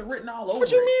cancer written all over.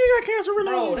 What you mean you got cancer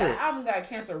written all over? Bro, that album got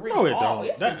cancer written. No, it all don't.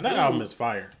 Yes, That album is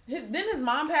fire. Didn't his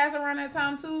mom pass around that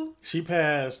time too? She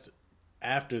passed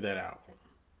after that album.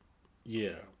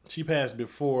 Yeah, she passed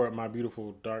before My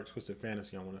Beautiful Dark Twisted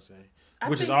Fantasy. I want to say,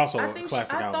 which is also a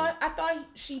classic album. I thought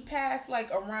she passed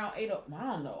like around 8. I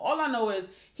don't know. All I know is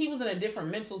he was in a different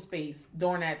mental space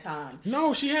during that time.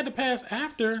 No, she had to pass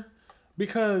after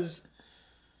because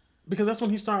that's when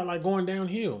he started like going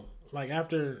downhill. Like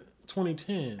after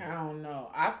 2010. I don't know.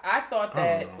 I thought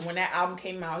that when that album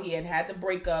came out, he had to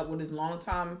break up with his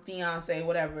longtime fiance,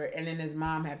 whatever, and then his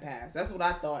mom had passed. That's what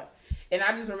I thought. And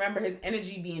I just remember his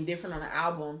energy being different on the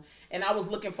album. And I was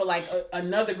looking for like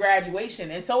another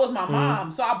graduation. And so was my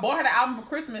mom. So I bought her the album for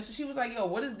Christmas. And she was like, yo,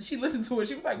 what is... She listened to it.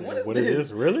 She was like, what is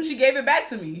this? Really? She gave it back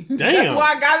to me. Damn. That's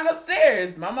why I got it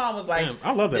upstairs. My mom was like, damn,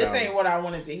 I love that this album. ain't what I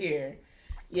wanted to hear.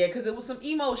 Yeah, because it was some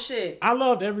emo shit. I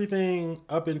loved everything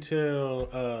up until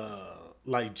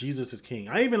like Jesus is King.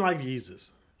 I even like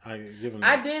Jesus.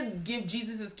 I did give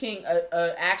Jesus is King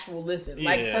a actual listen,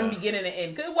 like from beginning to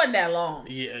end, because it wasn't that long.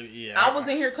 Yeah. I was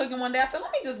in here cooking one day. I said,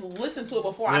 let me just listen to it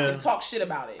before I can talk shit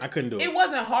about it. I couldn't do it. It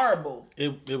wasn't horrible.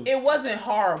 It wasn't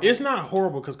horrible. It's not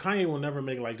horrible because Kanye will never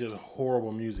make like just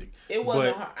horrible music. It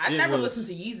wasn't. I never listened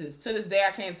to Yeezus. To this day,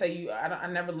 I can't tell you. I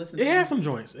never listened to it. It has some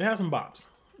joints. It has some bops.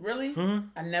 Really? Mm-hmm.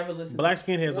 I never listened Black to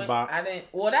Skin has a bop. I didn't.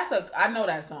 Well, I know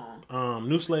that song.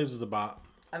 New Slaves is a bop.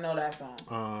 I know that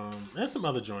song. There's some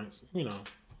other joints,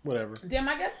 whatever. Damn,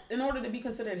 I guess in order to be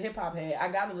considered a hip hop head, I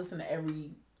gotta listen to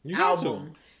every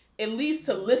album. At least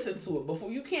to listen to it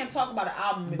before. You can't talk about an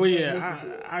album if you can't listen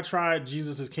to it. I tried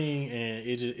Jesus is King and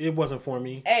it wasn't for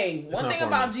me. Hey, one thing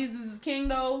about Jesus is King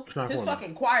though, his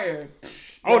fucking choir.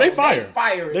 Oh, they fire.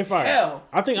 They fire. Hell,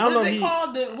 I think I don't know. What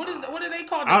do they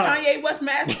call the Kanye West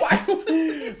Mass Choir?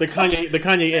 the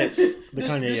Kanyeettes.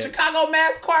 The Chicago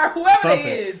Mass Choir. Whoever it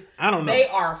is, I don't know. They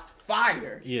are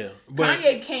fire. Yeah, but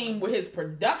Kanye came with his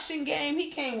production game.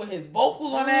 He came with his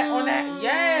vocals on that.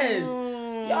 Yes.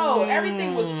 Yo,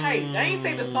 everything was tight. I ain't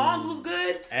say the songs was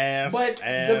good, but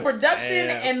the production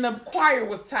and the choir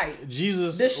was tight.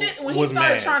 Jesus, the shit when he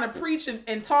started trying to preach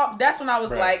and talk, that's when I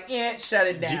was like, yeah, shut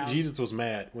it down. Jesus was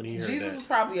mad when he heard that. Jesus was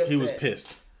probably upset. He was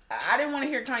pissed. I didn't want to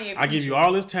hear Kanye. I give you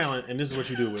all this talent, and this is what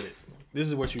you do with it. This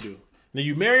is what you do. Now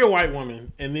you marry a white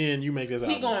woman, and then you make this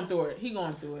album. He going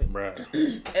through it.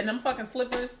 Bruh. And them fucking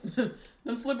slippers,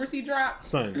 them slippers he dropped.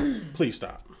 Son, please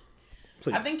stop.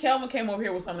 Please. I think Kelvin came over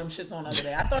here with some of them shits on the other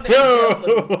day. I thought they were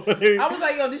jail slippers. I was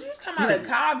like, yo, did you just come out of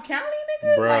Cobb County,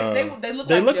 nigga? Bruh. Like,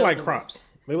 they look like Crocs.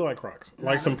 They look like Crocs.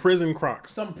 Like some prison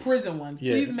Crocs. Some prison ones.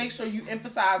 Yeah. Please make sure you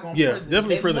emphasize on prison. Yeah,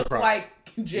 definitely they prison look Crocs. Like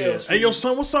jail shoes. Hey, yo,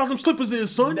 son, what size them slippers is,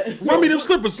 son? Run me them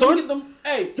slippers, son. Them,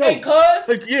 hey, yo, hey, cuz.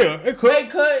 Hey, cuz. Hey,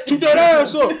 cuz. Toot that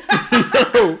ass up.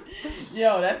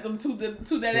 Yo, that's them two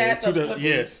that ass up slippers.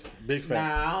 Yes, big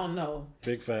facts. Nah, I don't know.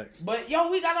 Big facts. But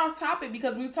yo, we got off topic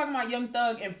because we were talking about Young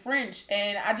Thug and French,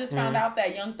 and I just found out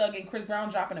that Young Thug and Chris Brown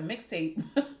dropping a mixtape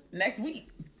next week.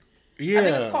 Yeah, I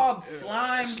think it's called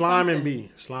Slime. Slime and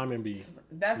B. Slime and B.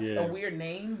 That's a weird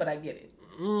name, but I get it.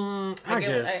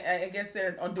 I guess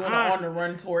they're doing an on the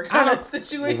run tour kind of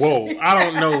situation. Whoa, I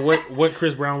don't know what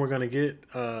Chris Brown we're gonna get.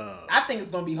 I think it's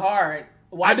gonna be hard.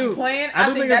 Why you playing?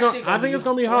 I think it's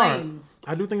gonna be hard.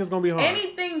 I do think it's gonna be hard.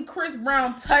 Anything Chris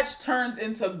Brown touch turns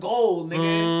into gold,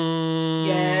 nigga.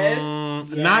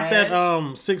 Yes. Not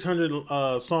that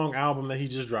 600 song album that he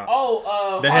just dropped.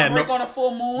 Oh, Heartbreak on a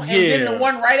Full Moon, and then the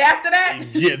one right after that.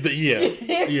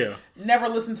 Yeah. Never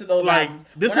listened to those albums.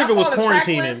 This nigga was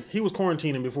quarantining. He was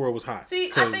quarantining before it was hot.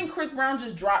 See, I think Chris Brown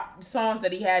just dropped songs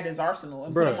that he had in his arsenal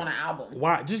and put them on an album.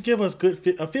 Why? Just give us good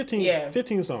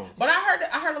 15 songs. But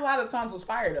I heard a lot of the songs was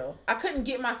fire though. I couldn't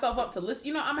get myself up to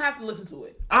listen. I'm gonna have to listen to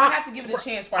it. I have to give it a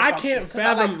chance. I can't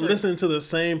fathom listening to the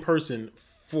same person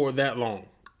for that long.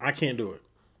 I can't do it.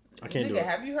 I can't do it.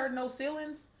 Have you heard No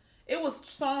Ceilings? It was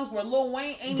songs where Lil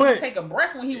Wayne ain't even take a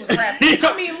breath when he was rapping.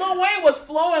 I mean, Lil Wayne was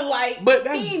flowing like. But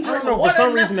that's I don't know. For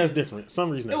some reason, that's different.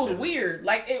 It was weird.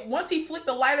 Like once he flicked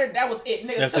the lighter, that was it.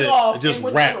 Nigga that's took it. off just and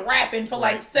was rapping for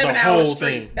like 7 hours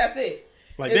straight. Thing. That's it.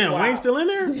 Like, damn, Wayne's still in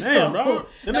there? Damn, bro.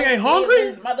 That nigga ain't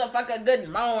hungry? Motherfucker, good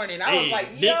morning. I was like,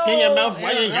 yo. Dick in your mouth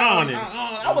while you're yawning.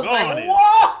 I was like,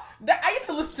 whoa. I used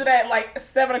to listen to that like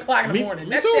 7 o'clock in the morning.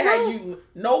 That too, shit bro. had you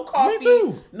no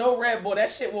coffee, no Red Bull.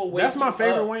 That shit will wake That's my you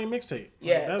favorite up. Wayne mixtape.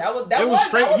 Yeah, Like, that was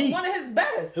straight heat. one of his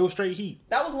best. It was straight heat.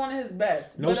 That was one of his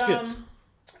best. No skips.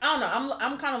 I don't know.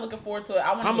 I'm kind of looking forward to it.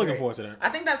 I'm looking forward to that. I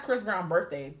think that's Chris Brown's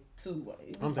birthday too.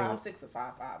 He's 5'6" or 5'5".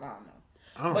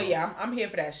 I don't know. Yeah, I'm here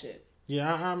for that shit.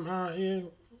 Yeah, yeah.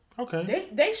 Okay.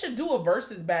 They should do a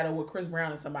versus battle with Chris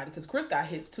Brown and somebody because Chris got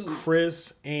hits too.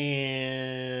 Chris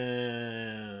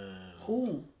and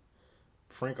who?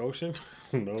 Frank Ocean?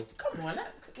 No. Come on,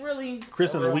 that really.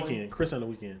 Chris and the Weeknd. Chris and the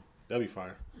Weeknd. That'd be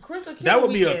fire. Chris will kill that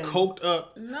would the be Weeknd. a coked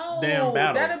up damn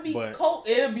battle. That'd be but... coke.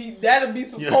 That'd be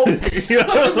some coke.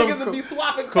 Niggas would be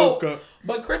swapping coke. Up.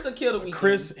 But Chris will kill the Weeknd.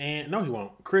 Chris and no, he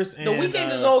won't. Chris and the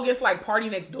Weeknd could go against like Party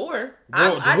Next Door.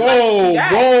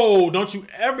 Whoa! Don't you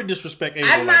ever disrespect Abel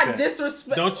I'm like not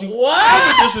disrespect. Don't you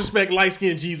what? ever disrespect light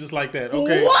skinned Jesus like that?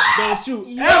 Okay. What? Don't you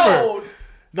ever?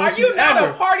 Are you not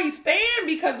a Party stan?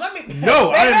 Because let me.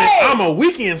 No, I'm a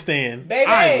Weeknd stan. Baby,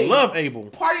 I love Abel.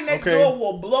 Party Next Door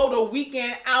will blow the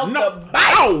Weeknd out the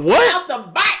bite. Out what? Out the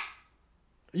bite.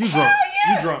 You drunk.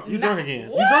 Yeah. You drunk. You drunk again.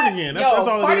 What? You drunk again. That's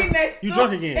all Party it is. Next You Door.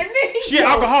 drunk again. And then she an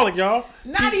alcoholic, y'all.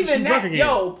 Not she even that. Again.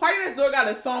 Yo, Party Next Door got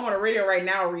a song on the radio right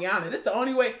now, Rihanna. This the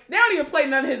only way. They don't even play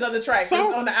none of his other tracks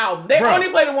on the album. They only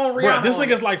play the one Rihanna. This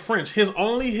nigga's like French. His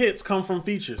only hits come from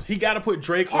features. He got to put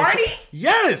Drake Party? on.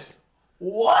 Yes.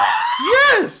 What?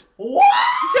 Yes. What?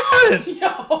 Yes.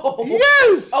 Yo.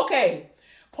 Yes. Okay.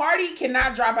 Party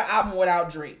cannot drop an album without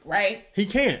Drake, right? He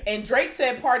can't. And Drake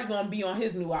said Party gonna be on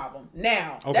his new album.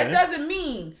 Now, that doesn't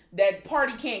mean that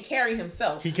Party can't carry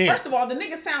himself. He can't. First of all, the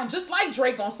nigga sound just like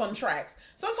Drake on some tracks.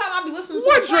 Sometimes I'll be listening to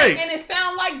what a track Drake? and it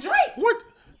sound like Drake. What?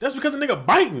 That's because the nigga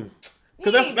biting.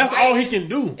 Because that's all he can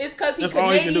do. It's because he's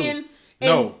Canadian.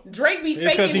 And Drake be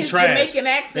faking his trash. Jamaican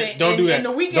accent. Don't do that. And the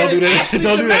Weeknd Don't do is that. actually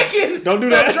Don't do that. Jamaican. Don't do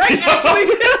so that. Drake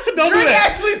actually, don't Drake do that.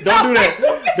 actually Don't do sound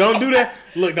that. like Don't do that.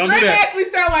 Look, don't Drake do that. actually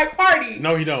sound like Party.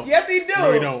 No, he don't. Yes, he do.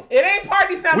 No, he don't. It ain't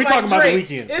Party sound We like talking Drake. about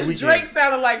the Weeknd. It's The Weeknd. Drake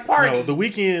sounding like Party. No, the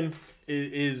Weeknd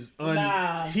is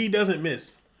he doesn't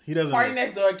miss. He doesn't. Party miss.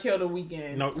 Next Door killed the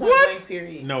Weeknd. No, Point what? blank,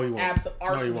 period. No, he won't.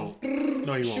 No, he won't.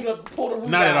 No, he won't. Shoot up, pull the roof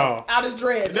Not out, at all. out his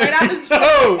dreads, right out his dreads.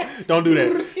 No, don't do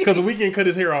that. Because the Weeknd cut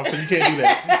his hair off, so you can't do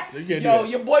that. You can't do that.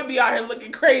 Your boy be out here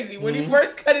looking crazy. When he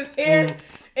first cut his hair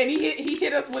and he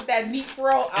hit us with that neat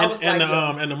fro, I was like,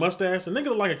 and the mustache, the nigga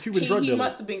look like a Cuban drug dealer. He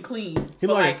must have been clean He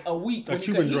for like like a week. a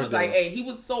Cuban he drug was like, dealer. hey, he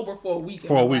was sober for a week.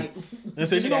 For a week. Like, And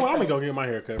said, you know what, I'm going to go get my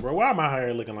hair cut, bro. Why my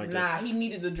hair looking like this? Nah, he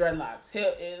needed the dreadlocks.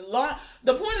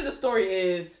 The point of the story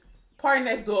is Party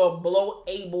Next Door blow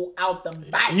Abel out the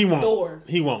back door.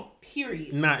 He won't.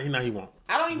 Period. Nah, he won't.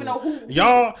 I don't even know who.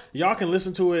 Y'all can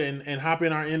listen to it and hop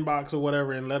in our inbox or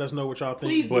whatever and let us know what y'all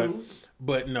think. Please do.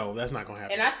 But no, that's not gonna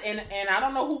happen. And I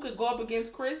don't know who could go up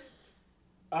against Chris.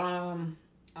 I'm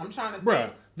trying to think.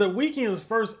 Bruh, The Weeknd's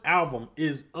first album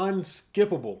is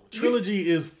unskippable. Trilogy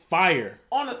is fire.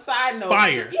 On a side note,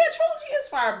 Fire. Yeah, Trilogy is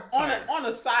fire. On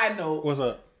a side note, What's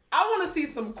up? I want to see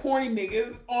some corny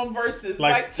niggas on verses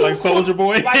Like Soulja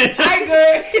Boy, like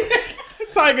Tiger.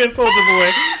 Tiger and Soulja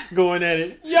Boy going at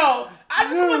it. Yo, I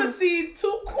just want to see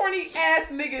two corny ass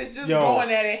niggas just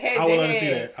going at it head to head. I would love to see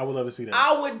that. I would love to see that.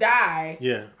 I would die.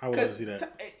 Yeah, I would love to see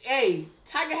that. Hey,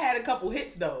 Tiger had a couple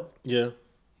hits though. Yeah.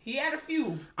 He had a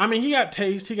few. I mean, he got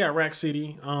Taste. He got Rack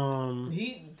City.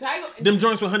 Tiger. Them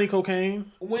joints with Honey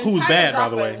Cocaine. Who's Tiger bad, by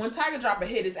the way. When Tiger drop a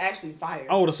hit, it's actually fire.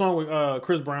 Oh, the song with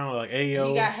Chris Brown, like Ayo.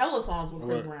 He got hella songs with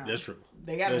Chris Brown. That's true.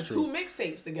 They got the two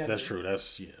mixtapes together. That's true.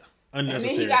 That's unnecessary. And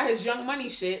then he got his Young Money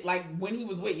shit, like when he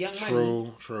was with Young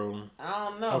Money. True. I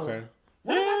don't know. Okay.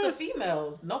 What about the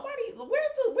females? Nobody. Where's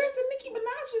the Nicki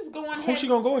Minaj's going? Who's she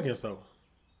gonna go against though?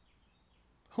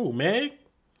 Who? Meg?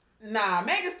 Nah,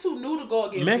 Meg is too new to go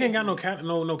against. Meg ain't got no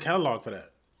catalog for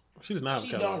that. She does not have a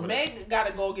catalog. Don't. Meg got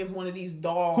to go against one of these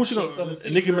dogs. Who she gonna?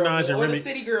 Nicki Minaj and Remy. The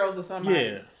City Girls or somebody.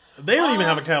 Yeah, they don't even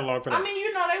have a catalog for that. I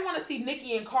mean, they want to see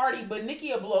Nicki and Cardi, but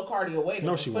Nicki will blow Cardi away.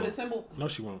 No, she won't. For the simple. No,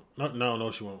 she won't. No,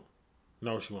 she won't.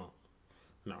 No, she won't.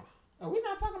 No. Are we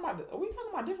talking about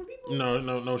different people?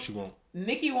 No, she won't.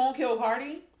 Nicki won't kill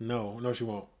Cardi? No, she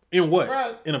won't. In what?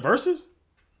 Bruh. In a versus?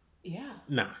 Yeah.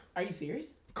 Nah. Are you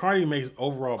serious? Cardi makes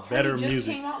overall better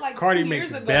music. Came out like Cardi 2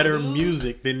 makes years ago, better dude.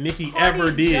 music than Nicki Cardi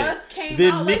ever did. Just came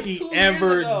Than out Nicki like 2 ever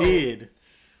years ago. did.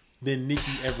 Than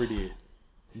Nicki ever did.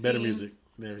 Better music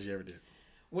than she ever did.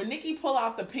 When Nicki pull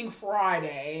out the Pink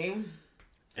Friday.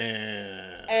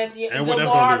 And the what that's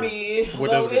Barbie, gonna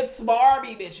do? It's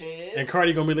Barbie bitches. And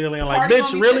Cardi gonna be looking like, Cardi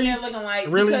bitch, really? Looking like,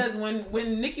 really? Because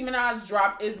when Nicki Minaj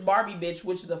dropped It's Barbie Bitch,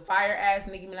 which is a fire ass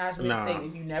Nicki Minaj mixtape,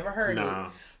 if you never heard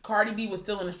it, Cardi B was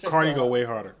still in the strip Cardi club. go way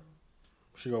harder.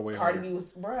 She go way Cardi harder. B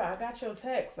was, bruh, I got your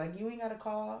text. Like, you ain't got to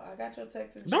call. I got your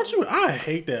text. And Don't shit. you? I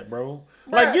hate that, bro.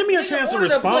 Bruh, Like, give me a nigga chance to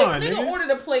ordered a respond, plate. nigga. Nigga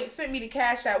ordered a plate, sent me the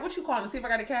cash out. What you calling to see if I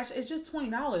got a cash? It's just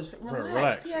 $20.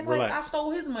 Relax. He act like I stole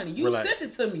his money. You sent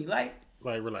it to me. Like,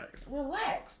 relax.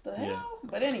 Relax. The hell? Yeah.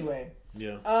 But anyway.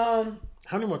 Yeah. How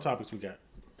many more topics we got?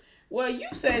 Well, you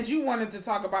said you wanted to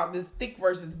talk about this Thick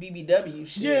versus BBW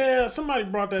shit. Yeah, somebody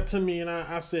brought that to me, and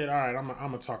I said, all right, I'm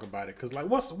gonna talk about it, because like,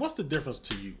 what's the difference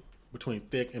to you between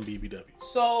Thick and BBW?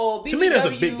 So BBW to me, there's a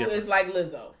big difference. is like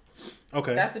Lizzo.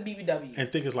 Okay, that's the BBW.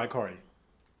 And Thick is like Cardi.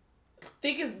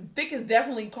 Thick is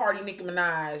definitely Cardi, Nicki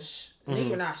Minaj. Nicki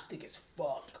Minaj thick as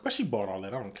fuck. But she bought all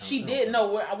that. I don't count. She did.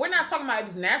 No, we're not talking about if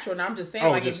it's natural. Now I'm just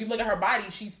saying, if you look at her body,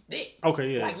 she's thick.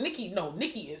 Okay, yeah. Like Nicki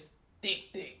is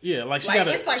thick. Yeah, like she's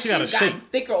gotten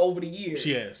thicker over the years.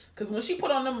 She has. Because when she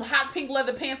put on them hot pink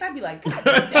leather pants, I'd be like, God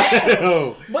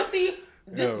damn. But see,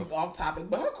 this is off topic,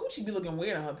 but her coochie be looking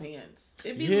weird in her pants.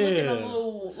 It be looking a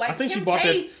little like. I think Kim she bought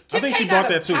K, that. Kim I think K she bought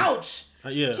that too. Pouch.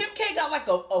 Yeah. Kim K got like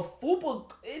a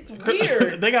fupa. It's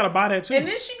weird. They gotta buy that too. And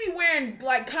then she be wearing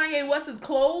like Kanye West's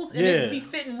clothes, and it be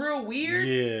fitting real weird.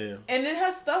 Yeah. And then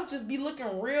her stuff just be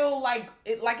looking real like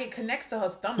it connects to her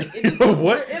stomach. It just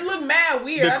what? It look mad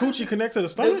weird. The coochie connect to the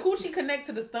stomach. The coochie connect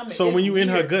to the stomach. So when you in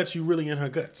her guts, you really in her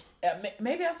guts.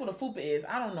 Maybe that's what a fupa is.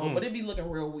 I don't know, but it be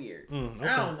looking real weird. Okay.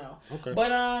 I don't know. Okay.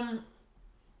 But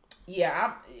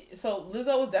yeah. So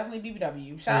Lizzo was definitely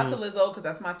BBW. Shout out to Lizzo because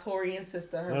that's my Torian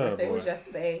sister. Her birthday was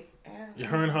yesterday.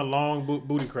 Her and her long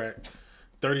booty crack,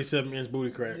 37-inch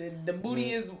booty crack. The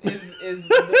booty is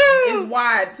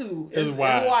wide too. It's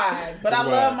wide. But I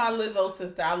love my Lizzo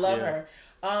sister. I love her.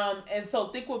 And so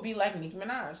thick would be like Nicki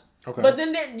Minaj. Okay. But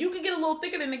then you could get a little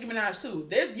thicker than Nicki Minaj too.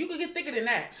 You could get thicker than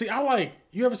that. See,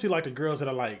 you ever see like the girls that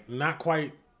are like not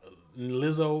quite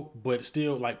Lizzo, but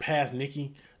still like past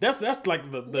Nicki? That's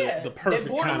like the perfect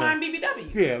borderline kind of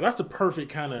BBW. Yeah, that's the perfect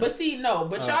kind of. But see, no,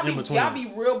 but y'all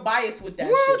be real biased with that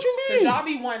shit. What you mean? Because y'all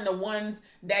be wanting the ones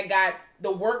that got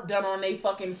the work done on their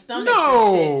fucking stomachs.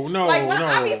 No. Like when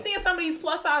I be seeing some of these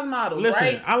plus size models, listen,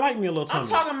 right? I like me a little tummy. I'm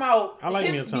talking about I like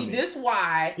hips be this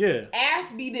wide,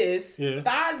 ass be this,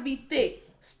 thighs be thick,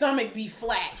 stomach be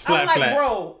flat. I'm like,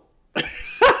 bro.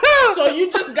 So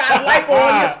you just got lipo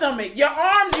on your stomach. Your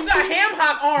arms, you got ham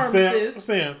hock arms, sis.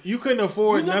 Sam, you couldn't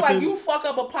afford nothing. You look like you fuck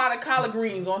up a pot of collard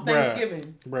greens on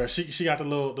Thanksgiving. Bruh, she got the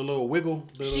little wiggle.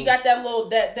 She got that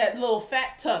little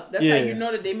fat tuck. That's how you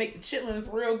know that they make the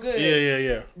chitlins real good.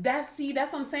 Yeah. That's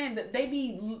what I'm saying. That they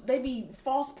be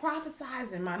false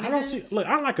prophesizing, my nigga. I don't see. Look,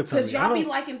 I like a tummy. Because y'all be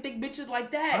liking thick bitches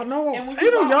like that. I know. And when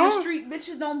you walk on the street,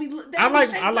 bitches don't be.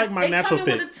 I like my natural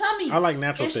thick. With a tummy. I like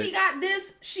natural thick. If she got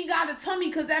this, she got a tummy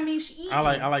because that means she eating.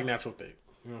 I like natural thick.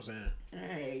 You know what I'm saying?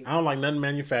 Hey. I don't like nothing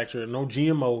manufactured, no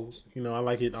GMOs. You know, I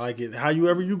like it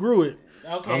however you grew it.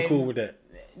 Okay. I'm cool with that.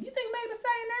 You think Meg Thee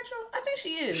Stallion natural? I think she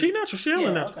is. She natural. She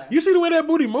hella natural. Okay. You see the way that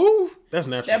booty move? That's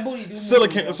natural. That booty do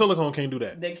Silicone can't do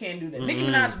that. They can't do that. Nicki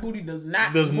Minaj's booty does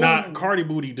not move. Cardi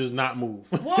booty does not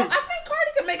move. Well, I think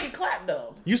Cardi can make it clap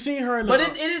though. You seen her in the... But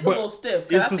it is a little stiff.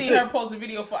 Because I seen her post a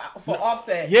video for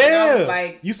Offset. Yeah. And I was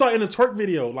like... You saw it in the twerk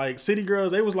video. Like, City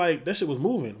Girls, they was like... That shit was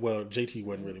moving. Well, JT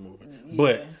wasn't really moving. Yeah.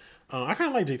 But... I kind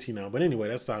of like JT now, but anyway,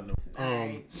 that's side note.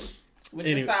 Switch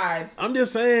your sides. I'm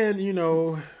just saying,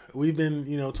 we've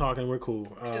been, talking. We're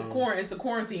cool. It's the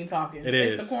quarantine talking. It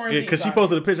is. It's the quarantine because she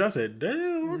posted a picture. I said,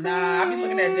 damn. Okay. Nah, I be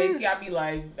looking at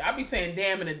JT. I be saying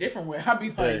damn in a different way. I be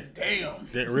like, damn.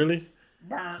 Really?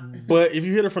 Burn. But if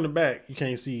you hit her from the back, you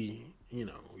can't see, All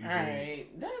right.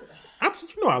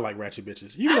 I like ratchet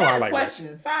bitches. I like question.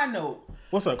 Ratchet. Side note.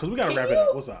 What's up? Because we got to wrap it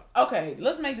up. What's up? Okay,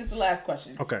 let's make this the last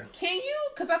question. Okay. Can you,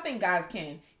 because I think guys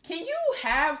can you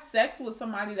have sex with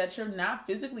somebody that you're not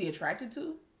physically attracted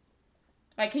to?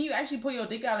 Like, can you actually pull your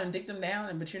dick out and dick them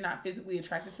down, but you're not physically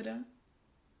attracted to them?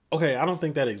 Okay, I don't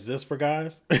think that exists for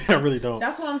guys. I really don't.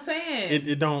 That's what I'm saying.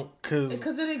 It don't,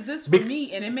 because it exists for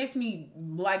me, and it makes me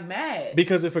like mad.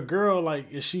 Because if a girl, like,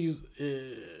 if she's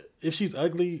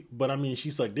ugly, but I mean she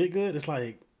suck dick good, it's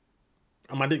like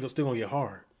my dick still gonna get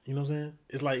hard. You know what I'm saying?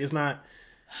 It's like it's not,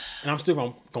 and I'm still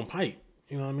gonna pipe.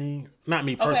 You know what I mean? Not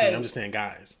me personally. Okay. I'm just saying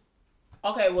guys.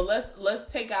 Okay, well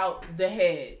let's take out the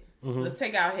head. Mm-hmm. Let's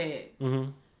take out head.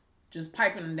 Mm-hmm. Just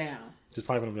piping them down. Just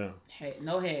piping them down. Head,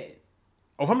 no head.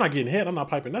 Oh, if I'm not getting head, I'm not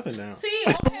piping nothing down. See,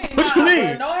 okay, what you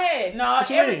mean? No head. No, what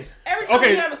you mean? Every time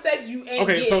you have a sex, you ain't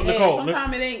getting so, head. Nicole,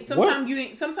 sometimes it ain't. Sometimes you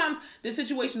ain't. Sometimes the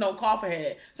situation don't call for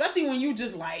head. Especially when you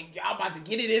just like y'all about to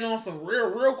get it in on some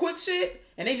real quick shit,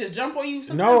 and they just jump on you.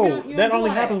 Sometimes you that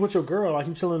only happens with your girl. Like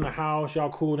you chilling in the house,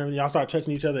 y'all cool and everything. Y'all start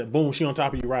touching each other, and boom, she on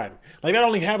top of you riding. Like that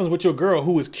only happens with your girl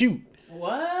who is cute.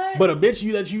 What? what? But a bitch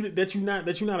that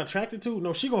you not attracted to,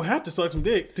 no, she gonna have to suck some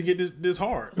dick to get this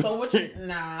hard. So what?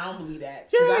 Nah, I don't believe that.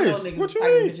 Yes. I know niggas What you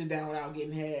piping mean? bitches down without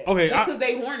getting head. Okay, just because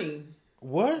they horny.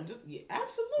 What? Just, yeah,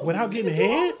 absolutely. Without getting Niggas do it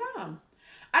head? all the time.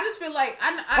 I just feel like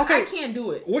I can't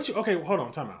do it. What you? Okay, hold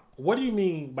on, time out. What do you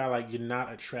mean by like you're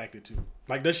not attracted to?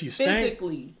 Like, does she stank?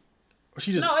 Physically. Or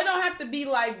she just No, it don't have to be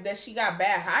like that. She got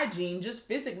bad hygiene. Just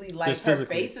physically, like Just her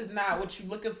physically. face is not what you're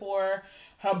looking for.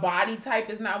 Her body type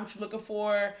is not what you're looking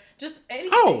for. Just anything.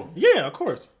 Oh yeah, of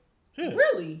course. Yeah.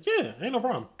 Really? Yeah, ain't no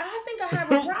problem. I think I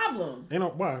have a problem. Ain't no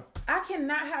why. I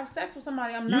cannot have sex with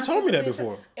somebody I'm not. You told me that physically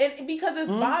before. and because it's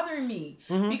bothering me.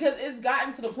 Because it's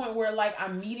gotten to the point where like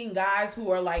I'm meeting guys who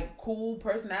are like cool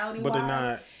personality But wise, they're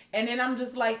not. and then I'm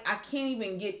just like I can't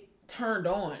even get turned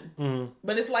on.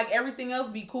 But it's like everything else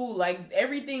be cool. Like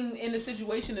everything in the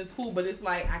situation is cool, but it's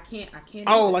like I can't.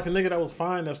 Oh, do like this. a nigga that was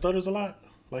fine that stutters a lot,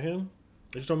 like him.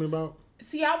 That you told me about.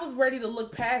 See, I was ready to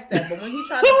look past that, but when he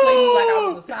tried to play me like I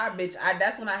was a side bitch,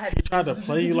 that's when I had to. Tried to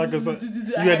play you like a.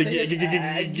 You I had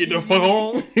to get the fuck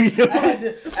on.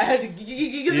 I had to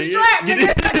get the strap.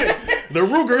 The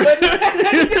Ruger.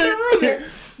 Get the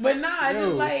Ruger. But nah, it's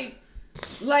just like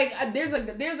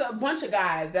there's a bunch of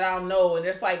guys that I don't know, and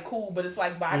it's like cool, but it's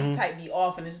like body type be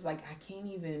off, and it's just like I can't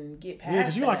even get past. Yeah,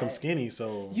 because you that. like them skinny,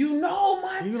 so You know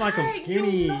my you type. like them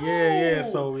skinny. You know. Yeah.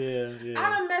 So yeah. I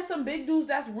done met some big dudes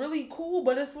that's really cool,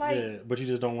 but it's like Yeah, but you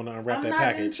just don't want to unwrap I'm that not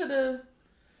package. into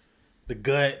The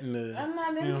gut and the. I'm not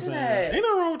You know what I'm into saying? that. Ain't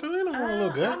nothing wrong with that. Ain't nothing wrong with a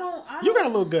little gut. I You don't- got a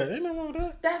little gut. Ain't nothing wrong with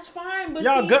that. That's fine, but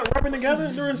Y'all see, gut rubbing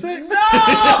together during sex? No,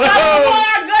 I don't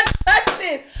want our gut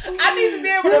touching. I need to be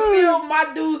able to feel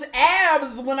my dude's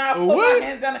abs when I put What? my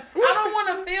hands down. I don't want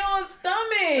to feel his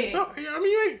stomach. So I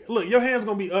mean, you ain't look. Your hands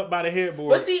gonna be up by the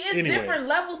headboard. But see, it's anyway. different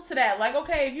levels to that. Like,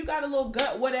 okay, if you got a little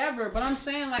gut, whatever. But I'm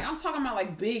saying, like, I'm talking about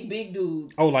like big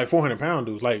dudes. Oh, like 400-pound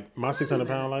dudes, like my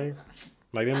 600-pound,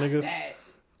 like them niggas, That.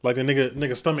 like the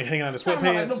nigga stomach hanging out of Talking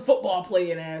about like sweatpants. the football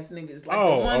playing ass niggas. Like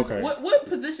Oh, the ones. okay. What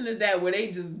position is that where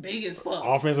they just big as fuck?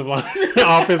 Offensive line,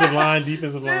 offensive line,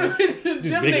 defensive line, Them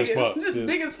just big as niggas, fuck. Just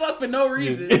big as fuck for no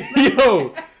reason.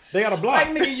 Yo, they got a block.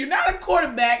 Like, nigga, you're not a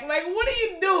quarterback. Like, what are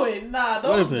you doing? Nah,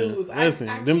 those dudes. Listen,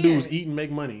 I them can't. dudes eat and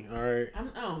make money. All right,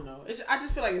 I don't know. I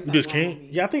just feel like it's you something just wrong can't. with me.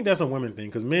 Yeah, I think that's a women thing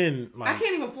because men like. I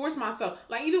can't even force myself.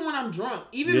 Like, even when I'm drunk,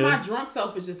 even Yeah. my drunk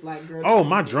self is just like, girl. Oh,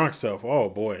 my drunk self. Oh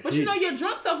boy. But you know, your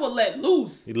drunk self will let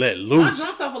loose. he let My loose.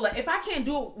 drunk self will let. If I can't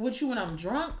do it with you when I'm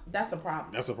drunk, that's a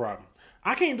problem. That's a problem.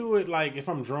 I can't do it like if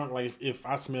I'm drunk. Like if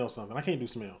I smell something, I can't do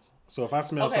smells. So if I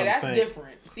smell Okay, something, that's stink,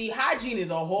 different. See, hygiene is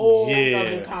a whole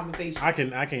other conversation. I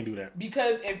can't do that.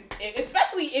 Because if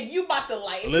especially if you about to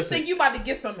like, if Listen. you think you about to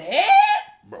get some head,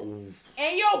 Bro,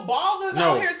 and your balls is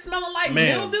No. out here smelling like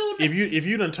man, mildew. if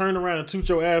you done turn around and toot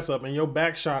your ass up and your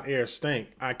back shot air stink,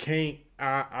 I can't.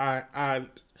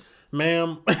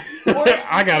 Ma'am,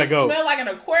 I gotta go. Smell like an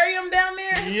aquarium down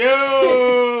there.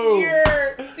 Yo,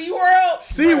 Here, SeaWorld.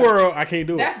 SeaWorld, I can't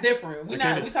do it. That's different. We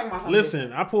talking about something.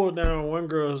 Listen, I pulled down one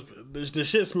girl's. The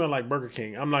shit smelled like Burger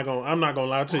King. I'm not gonna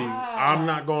lie to you. I'm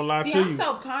not gonna lie See, to I'm you.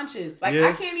 self-conscious. Like, Yeah.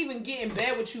 I can't even get in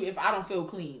bed with you if I don't feel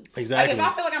clean. Exactly. Like,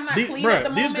 if I feel like I'm not clean bruh, at the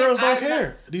moment, these girls don't I'm care.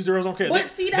 not- These girls don't care. But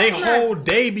see, they that's not- whole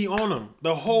day be on them.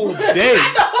 The whole day.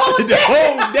 The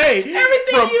whole day.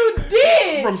 Everything From- you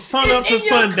did From sun is up to in your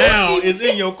sundown coochie. is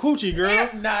in your coochie, girl. Yeah,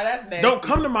 nah, that's nasty. Don't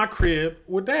come to my crib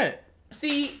with that.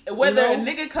 See, whether You a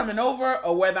know? nigga coming over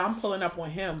or whether I'm pulling up on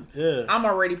him, Yeah. I'm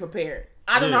already prepared.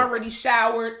 I done Yeah. already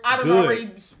showered. I done Good. already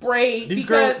sprayed. These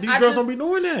because girls I don't just- be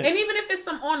doing that. And even if it's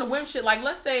some on the whim shit, like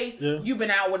let's say Yeah. you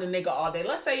been out with a nigga all day.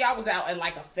 Let's say y'all was out at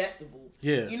like a festival.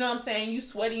 Yeah. You know what I'm saying? You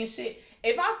sweaty and shit.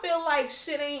 If I feel like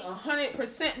shit ain't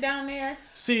 100% down there,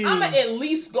 See, I'ma at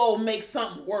least go make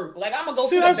something work. Like I'ma go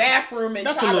See, to the that's- bathroom and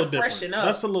that's try a to little freshen different. up.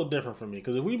 That's a little different for me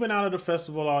because if we've been out at the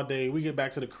festival all day, we get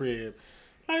back to the crib.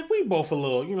 Like we both a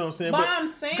little, you know what I'm saying? but I'm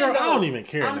saying, girl, though, I don't even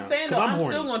care I'm now saying, because though, I'm I'm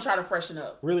horny. still gonna try to freshen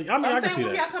up. Really, I mean, I'm I can saying, see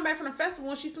what if that. y'all come back from the festival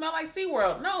and she smell like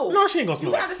SeaWorld? No, she ain't gonna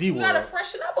smell like You gotta SeaWorld.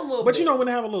 freshen up a little But bit. you know when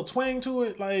they have a little twang to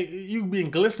it, like you being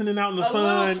glistening out in the A little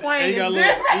sun, twang and you got is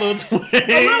a little twang. A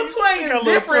little twang You is got a little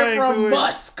different twang from to it.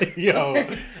 musk. Yo,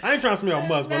 I ain't trying to smell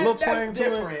musk, but a little That's twang to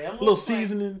different. it, A a little little twang.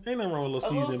 seasoning. Ain't nothing wrong with a little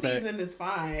A little seasoning season pack. is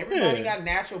fine. Everybody Yeah. got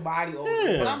natural body odor.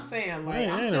 Yeah. But I'm saying, like, Yeah, I'm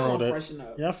ain't still nothing wrong gonna with that. freshen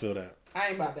up. Yeah, I feel that. I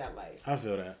ain't about that life. I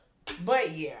feel that.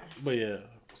 But yeah. But yeah,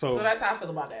 So that's how I feel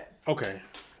about that. okay.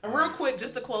 And real quick,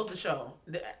 just to close the show.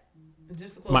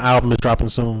 Just to close My album is dropping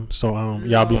soon, so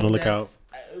y'all be on the lookout.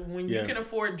 When Yeah. you can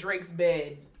afford Drake's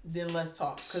bed, then let's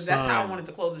talk. Because that's how I Son. wanted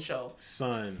to close the show.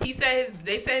 Son, They said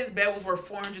his bed was worth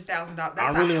 $400,000. That's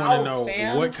I really want to know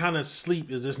fam. what kind of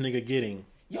sleep is this nigga getting.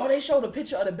 Yo, they showed a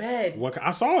picture of the bed.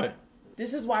 I saw it.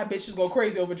 This is why bitches go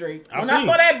crazy over Drake. When I seen.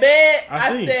 saw that bed,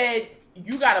 I said,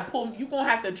 you gotta pull, you gonna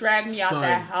have to drag me out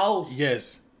that house.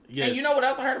 Yes. Yes. And you know what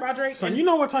else I heard about Drake? Son, you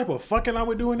know what type of fucking I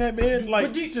would do in that bed?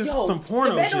 Like, some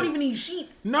porno The bed shit. don't even need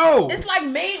sheets. No. It's like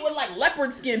made with like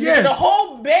leopard skin. Yes. The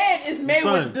whole bed is made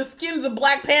Son. with the skins of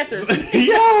Black Panthers.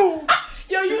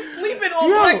 Yo, you sleeping on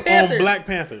Black Panthers. on Black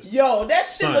Panthers. Yo, that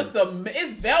shit Son. looks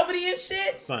it's velvety and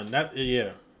shit. Son,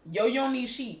 yeah. Yo, you don't need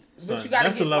sheets. Son, But you gotta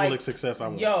that's get the level like, of success I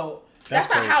want. Yo. That's That's a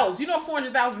crazy. house. You know,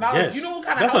 $400,000. Yes. You know what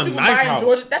kind of That's house a you can nice buy house. in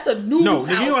Georgia? That's a new No, house.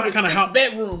 nigga, you know what with kind of 6 house?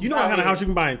 bedrooms. You know what kind of house you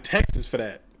can buy in Texas for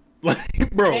that? Like,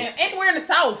 bro. And anywhere in the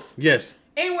South. Yes.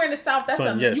 Anywhere in the South, that's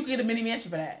Son, you yes. can get a mini mansion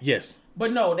for that. Yes.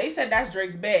 But no, they said that's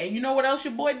Drake's bed. And you know what else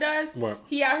your boy does? What?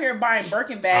 He out here buying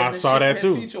Birkin bags I and saw shit that for too.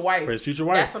 his future wife. For his future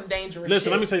wife. That's some dangerous Listen,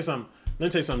 shit. let me tell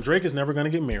you something. Drake is never gonna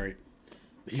get married.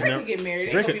 Drake could get married.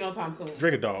 Ain't Drake gonna be no time soon.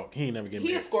 Drake a dog. He ain't never get married.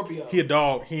 He a Scorpio. He a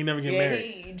dog. He ain't never get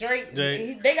married.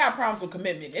 They got problems with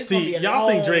commitment. It's gonna See, be a y'all long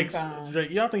think Drake? time.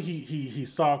 Y'all think he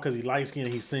soft because he light skinned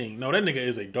and he sing? No, that nigga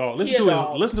is a dog. He a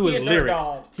dog. Listen to He his a dirt lyrics.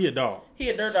 dog. He a dog. He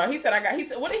a dirt dog. He said,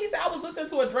 what did he say? I was listening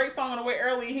to a Drake song on the way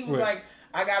early, and he was What? like,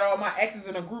 I got all my exes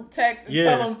in a group text and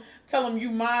Yeah. tell them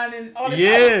you mine and all this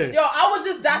Yeah. shit. Yo, I was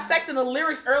just dissecting the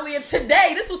lyrics earlier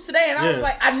today. This was today, and I Yeah. was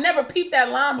like, I never peeped that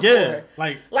line before. Yeah,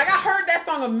 like I heard that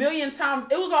song a million times.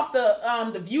 It was off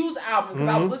the Views album because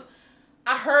I Mm-hmm. was listening.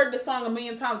 I heard the song a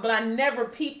million times, but I never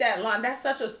peeped that line. That's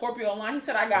such a Scorpio line. He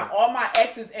said, I got all my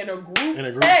exes in a group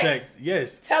text.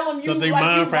 Yes. Tell them you So they like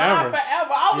mine you forever. mine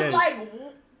forever. I was Yes. like,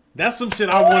 That's some shit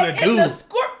I want to do. The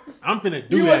I'm finna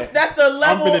do that. That's the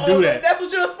level. I'm finna do that. That's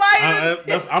what you aspire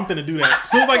to. I'm finna do that. As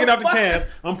soon as I get out the cast,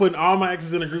 I'm putting all my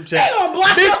exes in a group chat. They gonna block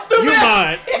Bitch, your stupid you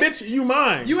ass. mine. Bitch, you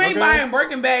mine. You ain't okay? buying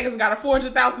Birkin bags and got a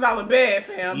 $400,000 bed,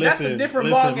 fam. That's a different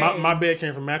ballgame. My bed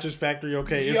came from Mattress Factory.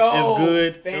 Okay, it's Yo,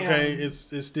 good. fam. Okay,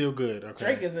 it's still good. Okay,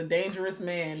 Drake is a dangerous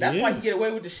man. That's He why he is. get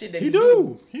away with the shit that he he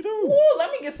do. Ooh,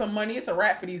 let me get some money. It's a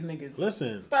wrap for these niggas.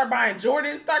 Listen, Start buying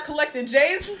Jordans. Start collecting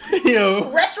J's. yo,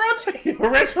 Retro J's.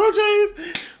 retro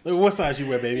J's. Look, what size you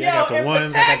wear, baby? I got the if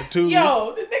ones. text, I got the twos.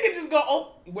 Yo, the nigga just go,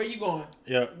 oh, where you going?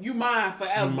 Yeah. You mine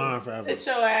forever. You mine forever. Sit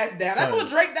your ass down. That's Son, what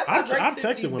Drake. That's how Drake. I've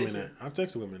tips these texted women bitches. that. I've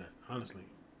texted women that. Honestly,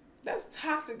 That's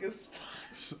toxic as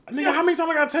fuck. nigga, how many times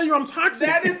I gotta tell you I'm toxic?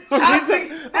 That is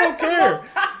toxic. I That's don't the care.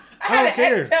 most I I had don't an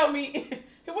care. ex tell me.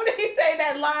 What did he say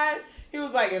that line? He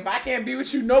was like, "If I can't be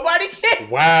with you, nobody can."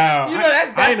 Wow. You know,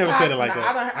 that's I ain't never toxic. said it like Nah,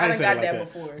 that. I done said got it like that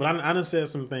before. But I done said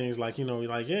some things like, you know,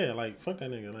 like, yeah, like, fuck that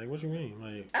nigga. Like, what you mean?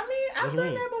 Like, I mean, I've you done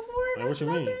mean? that before. Like, That's what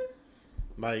you mean? nothing.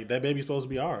 Like, that baby's supposed to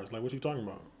be ours. Like, what you talking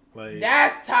about? Like,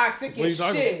 That's toxic what you as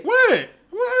talking shit. about?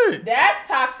 What? That's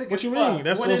toxic What as you fuck. mean?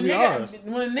 That's when supposed to be ours.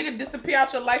 When a nigga disappear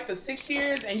out your life for 6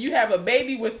 years and you have a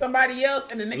baby with somebody else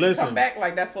and the nigga Listen, come back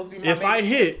like that's supposed to be my If baby. I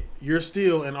hit, you're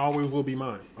still and always will be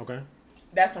mine. Okay?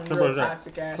 That's some Simple real as that.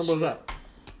 toxic ass Simple as shit. that.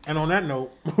 And on that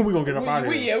note, we're going to get up out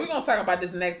of here. We're going to talk about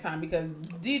this next time because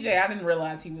DJ, I didn't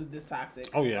realize he was this toxic.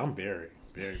 Oh, yeah, I'm very.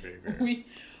 We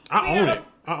I own gotta- it.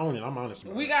 I own it. I'm honest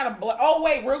about We it. got to oh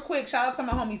wait, real quick, shout out to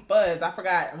my homie Spuds. I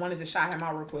forgot. I wanted to shout him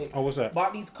out real quick. Oh, what's that?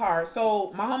 Bought these cars.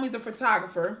 So my homie's a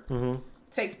photographer. Mm-hmm.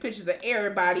 Takes pictures of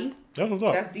everybody. That's what's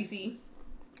up. That's DC.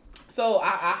 So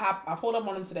I pulled up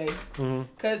on him today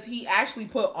because he actually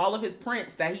put all of his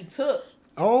prints that he took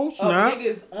Oh, of snap.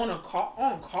 niggas on cars.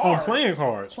 On playing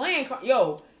cards.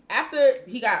 Yo, after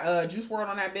he got Juice WRLD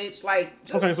on that bitch, like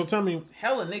just Okay, so tell me.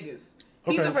 hella niggas.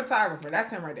 He's Okay. a photographer.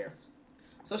 That's him right there.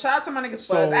 So shout out to my nigga Spuds.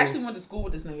 So- I actually went to school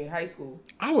with this nigga in high school.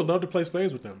 I would love to play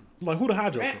spades with them. Like, who the high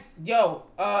joker? Man, yo,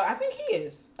 I think he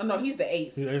is. Oh no, he's the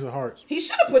ace. He's Ace of Hearts. He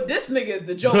should have put this nigga as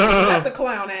the Joker. That's a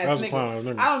clown ass That's a nigga. clown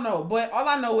nigga. I don't know, but all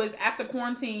I know is after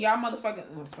quarantine, y'all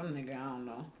motherfucking some nigga I don't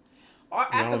know.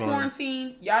 After don't know.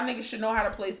 quarantine, y'all niggas should know how to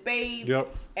play spades.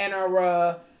 Yep. And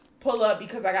pull up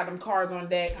because I got them cards on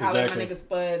deck. Holla at my Exactly. nigga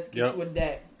Spuds. Get Yep. you a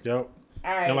deck. Yep.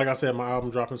 All right. And like I said, my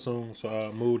album dropping soon,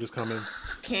 so Mood is coming.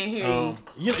 Can't hear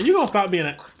you. You gonna stop being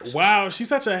a wow? She's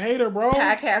such a hater, bro.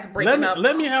 Podcast breaking up.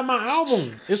 Let me have my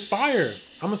album. It's fire.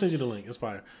 I'm gonna send you the link. It's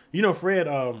fire. You know, Fred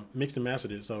mixed and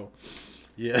mastered it, so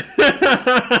yeah.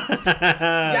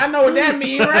 Y'all know what that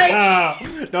mean,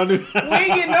 right? Don't do. We ain't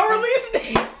getting no release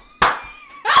date.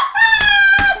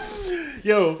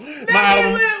 Yo, We my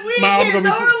ain't album getting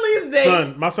no release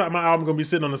date. Son, my album gonna be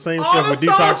sitting on the same All shelf the with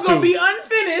songs Detox gonna 2. be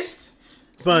unfinished.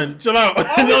 Son, chill out. All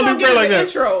we Don't gonna do get Fred is like the that.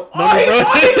 intro.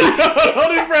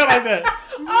 Don't do Fred like that.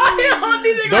 All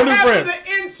DJ Don't gonna do have Fred. is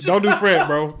an intro. Don't do Fred,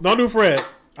 bro. Don't do Fred. All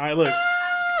right, look.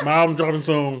 My album dropping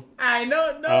soon. I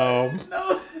know,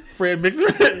 no. Fred mixed.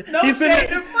 No he shade sent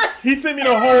to me. Fred. He sent me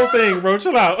the whole thing, bro.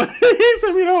 Chill out. He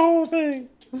sent me the whole thing.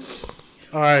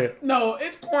 All right. No,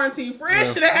 it's quarantine. Fred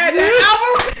should have had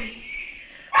that album.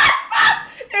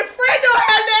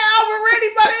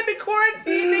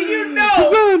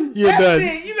 You're done.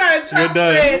 It. You gotta drop You're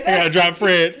done. Fred. You gotta drop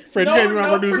Fred. Fred, you can't be my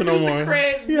producer no more.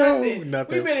 Cred, Yo,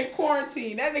 nothing. We've been in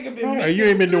quarantine. That nigga been missing. You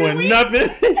ain't been doing weeks. nothing.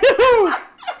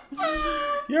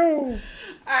 Yo.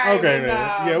 Right, okay,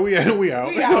 man. Yeah, we out. We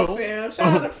out, fam. Shout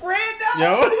out to Fred,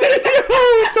 though. Yo.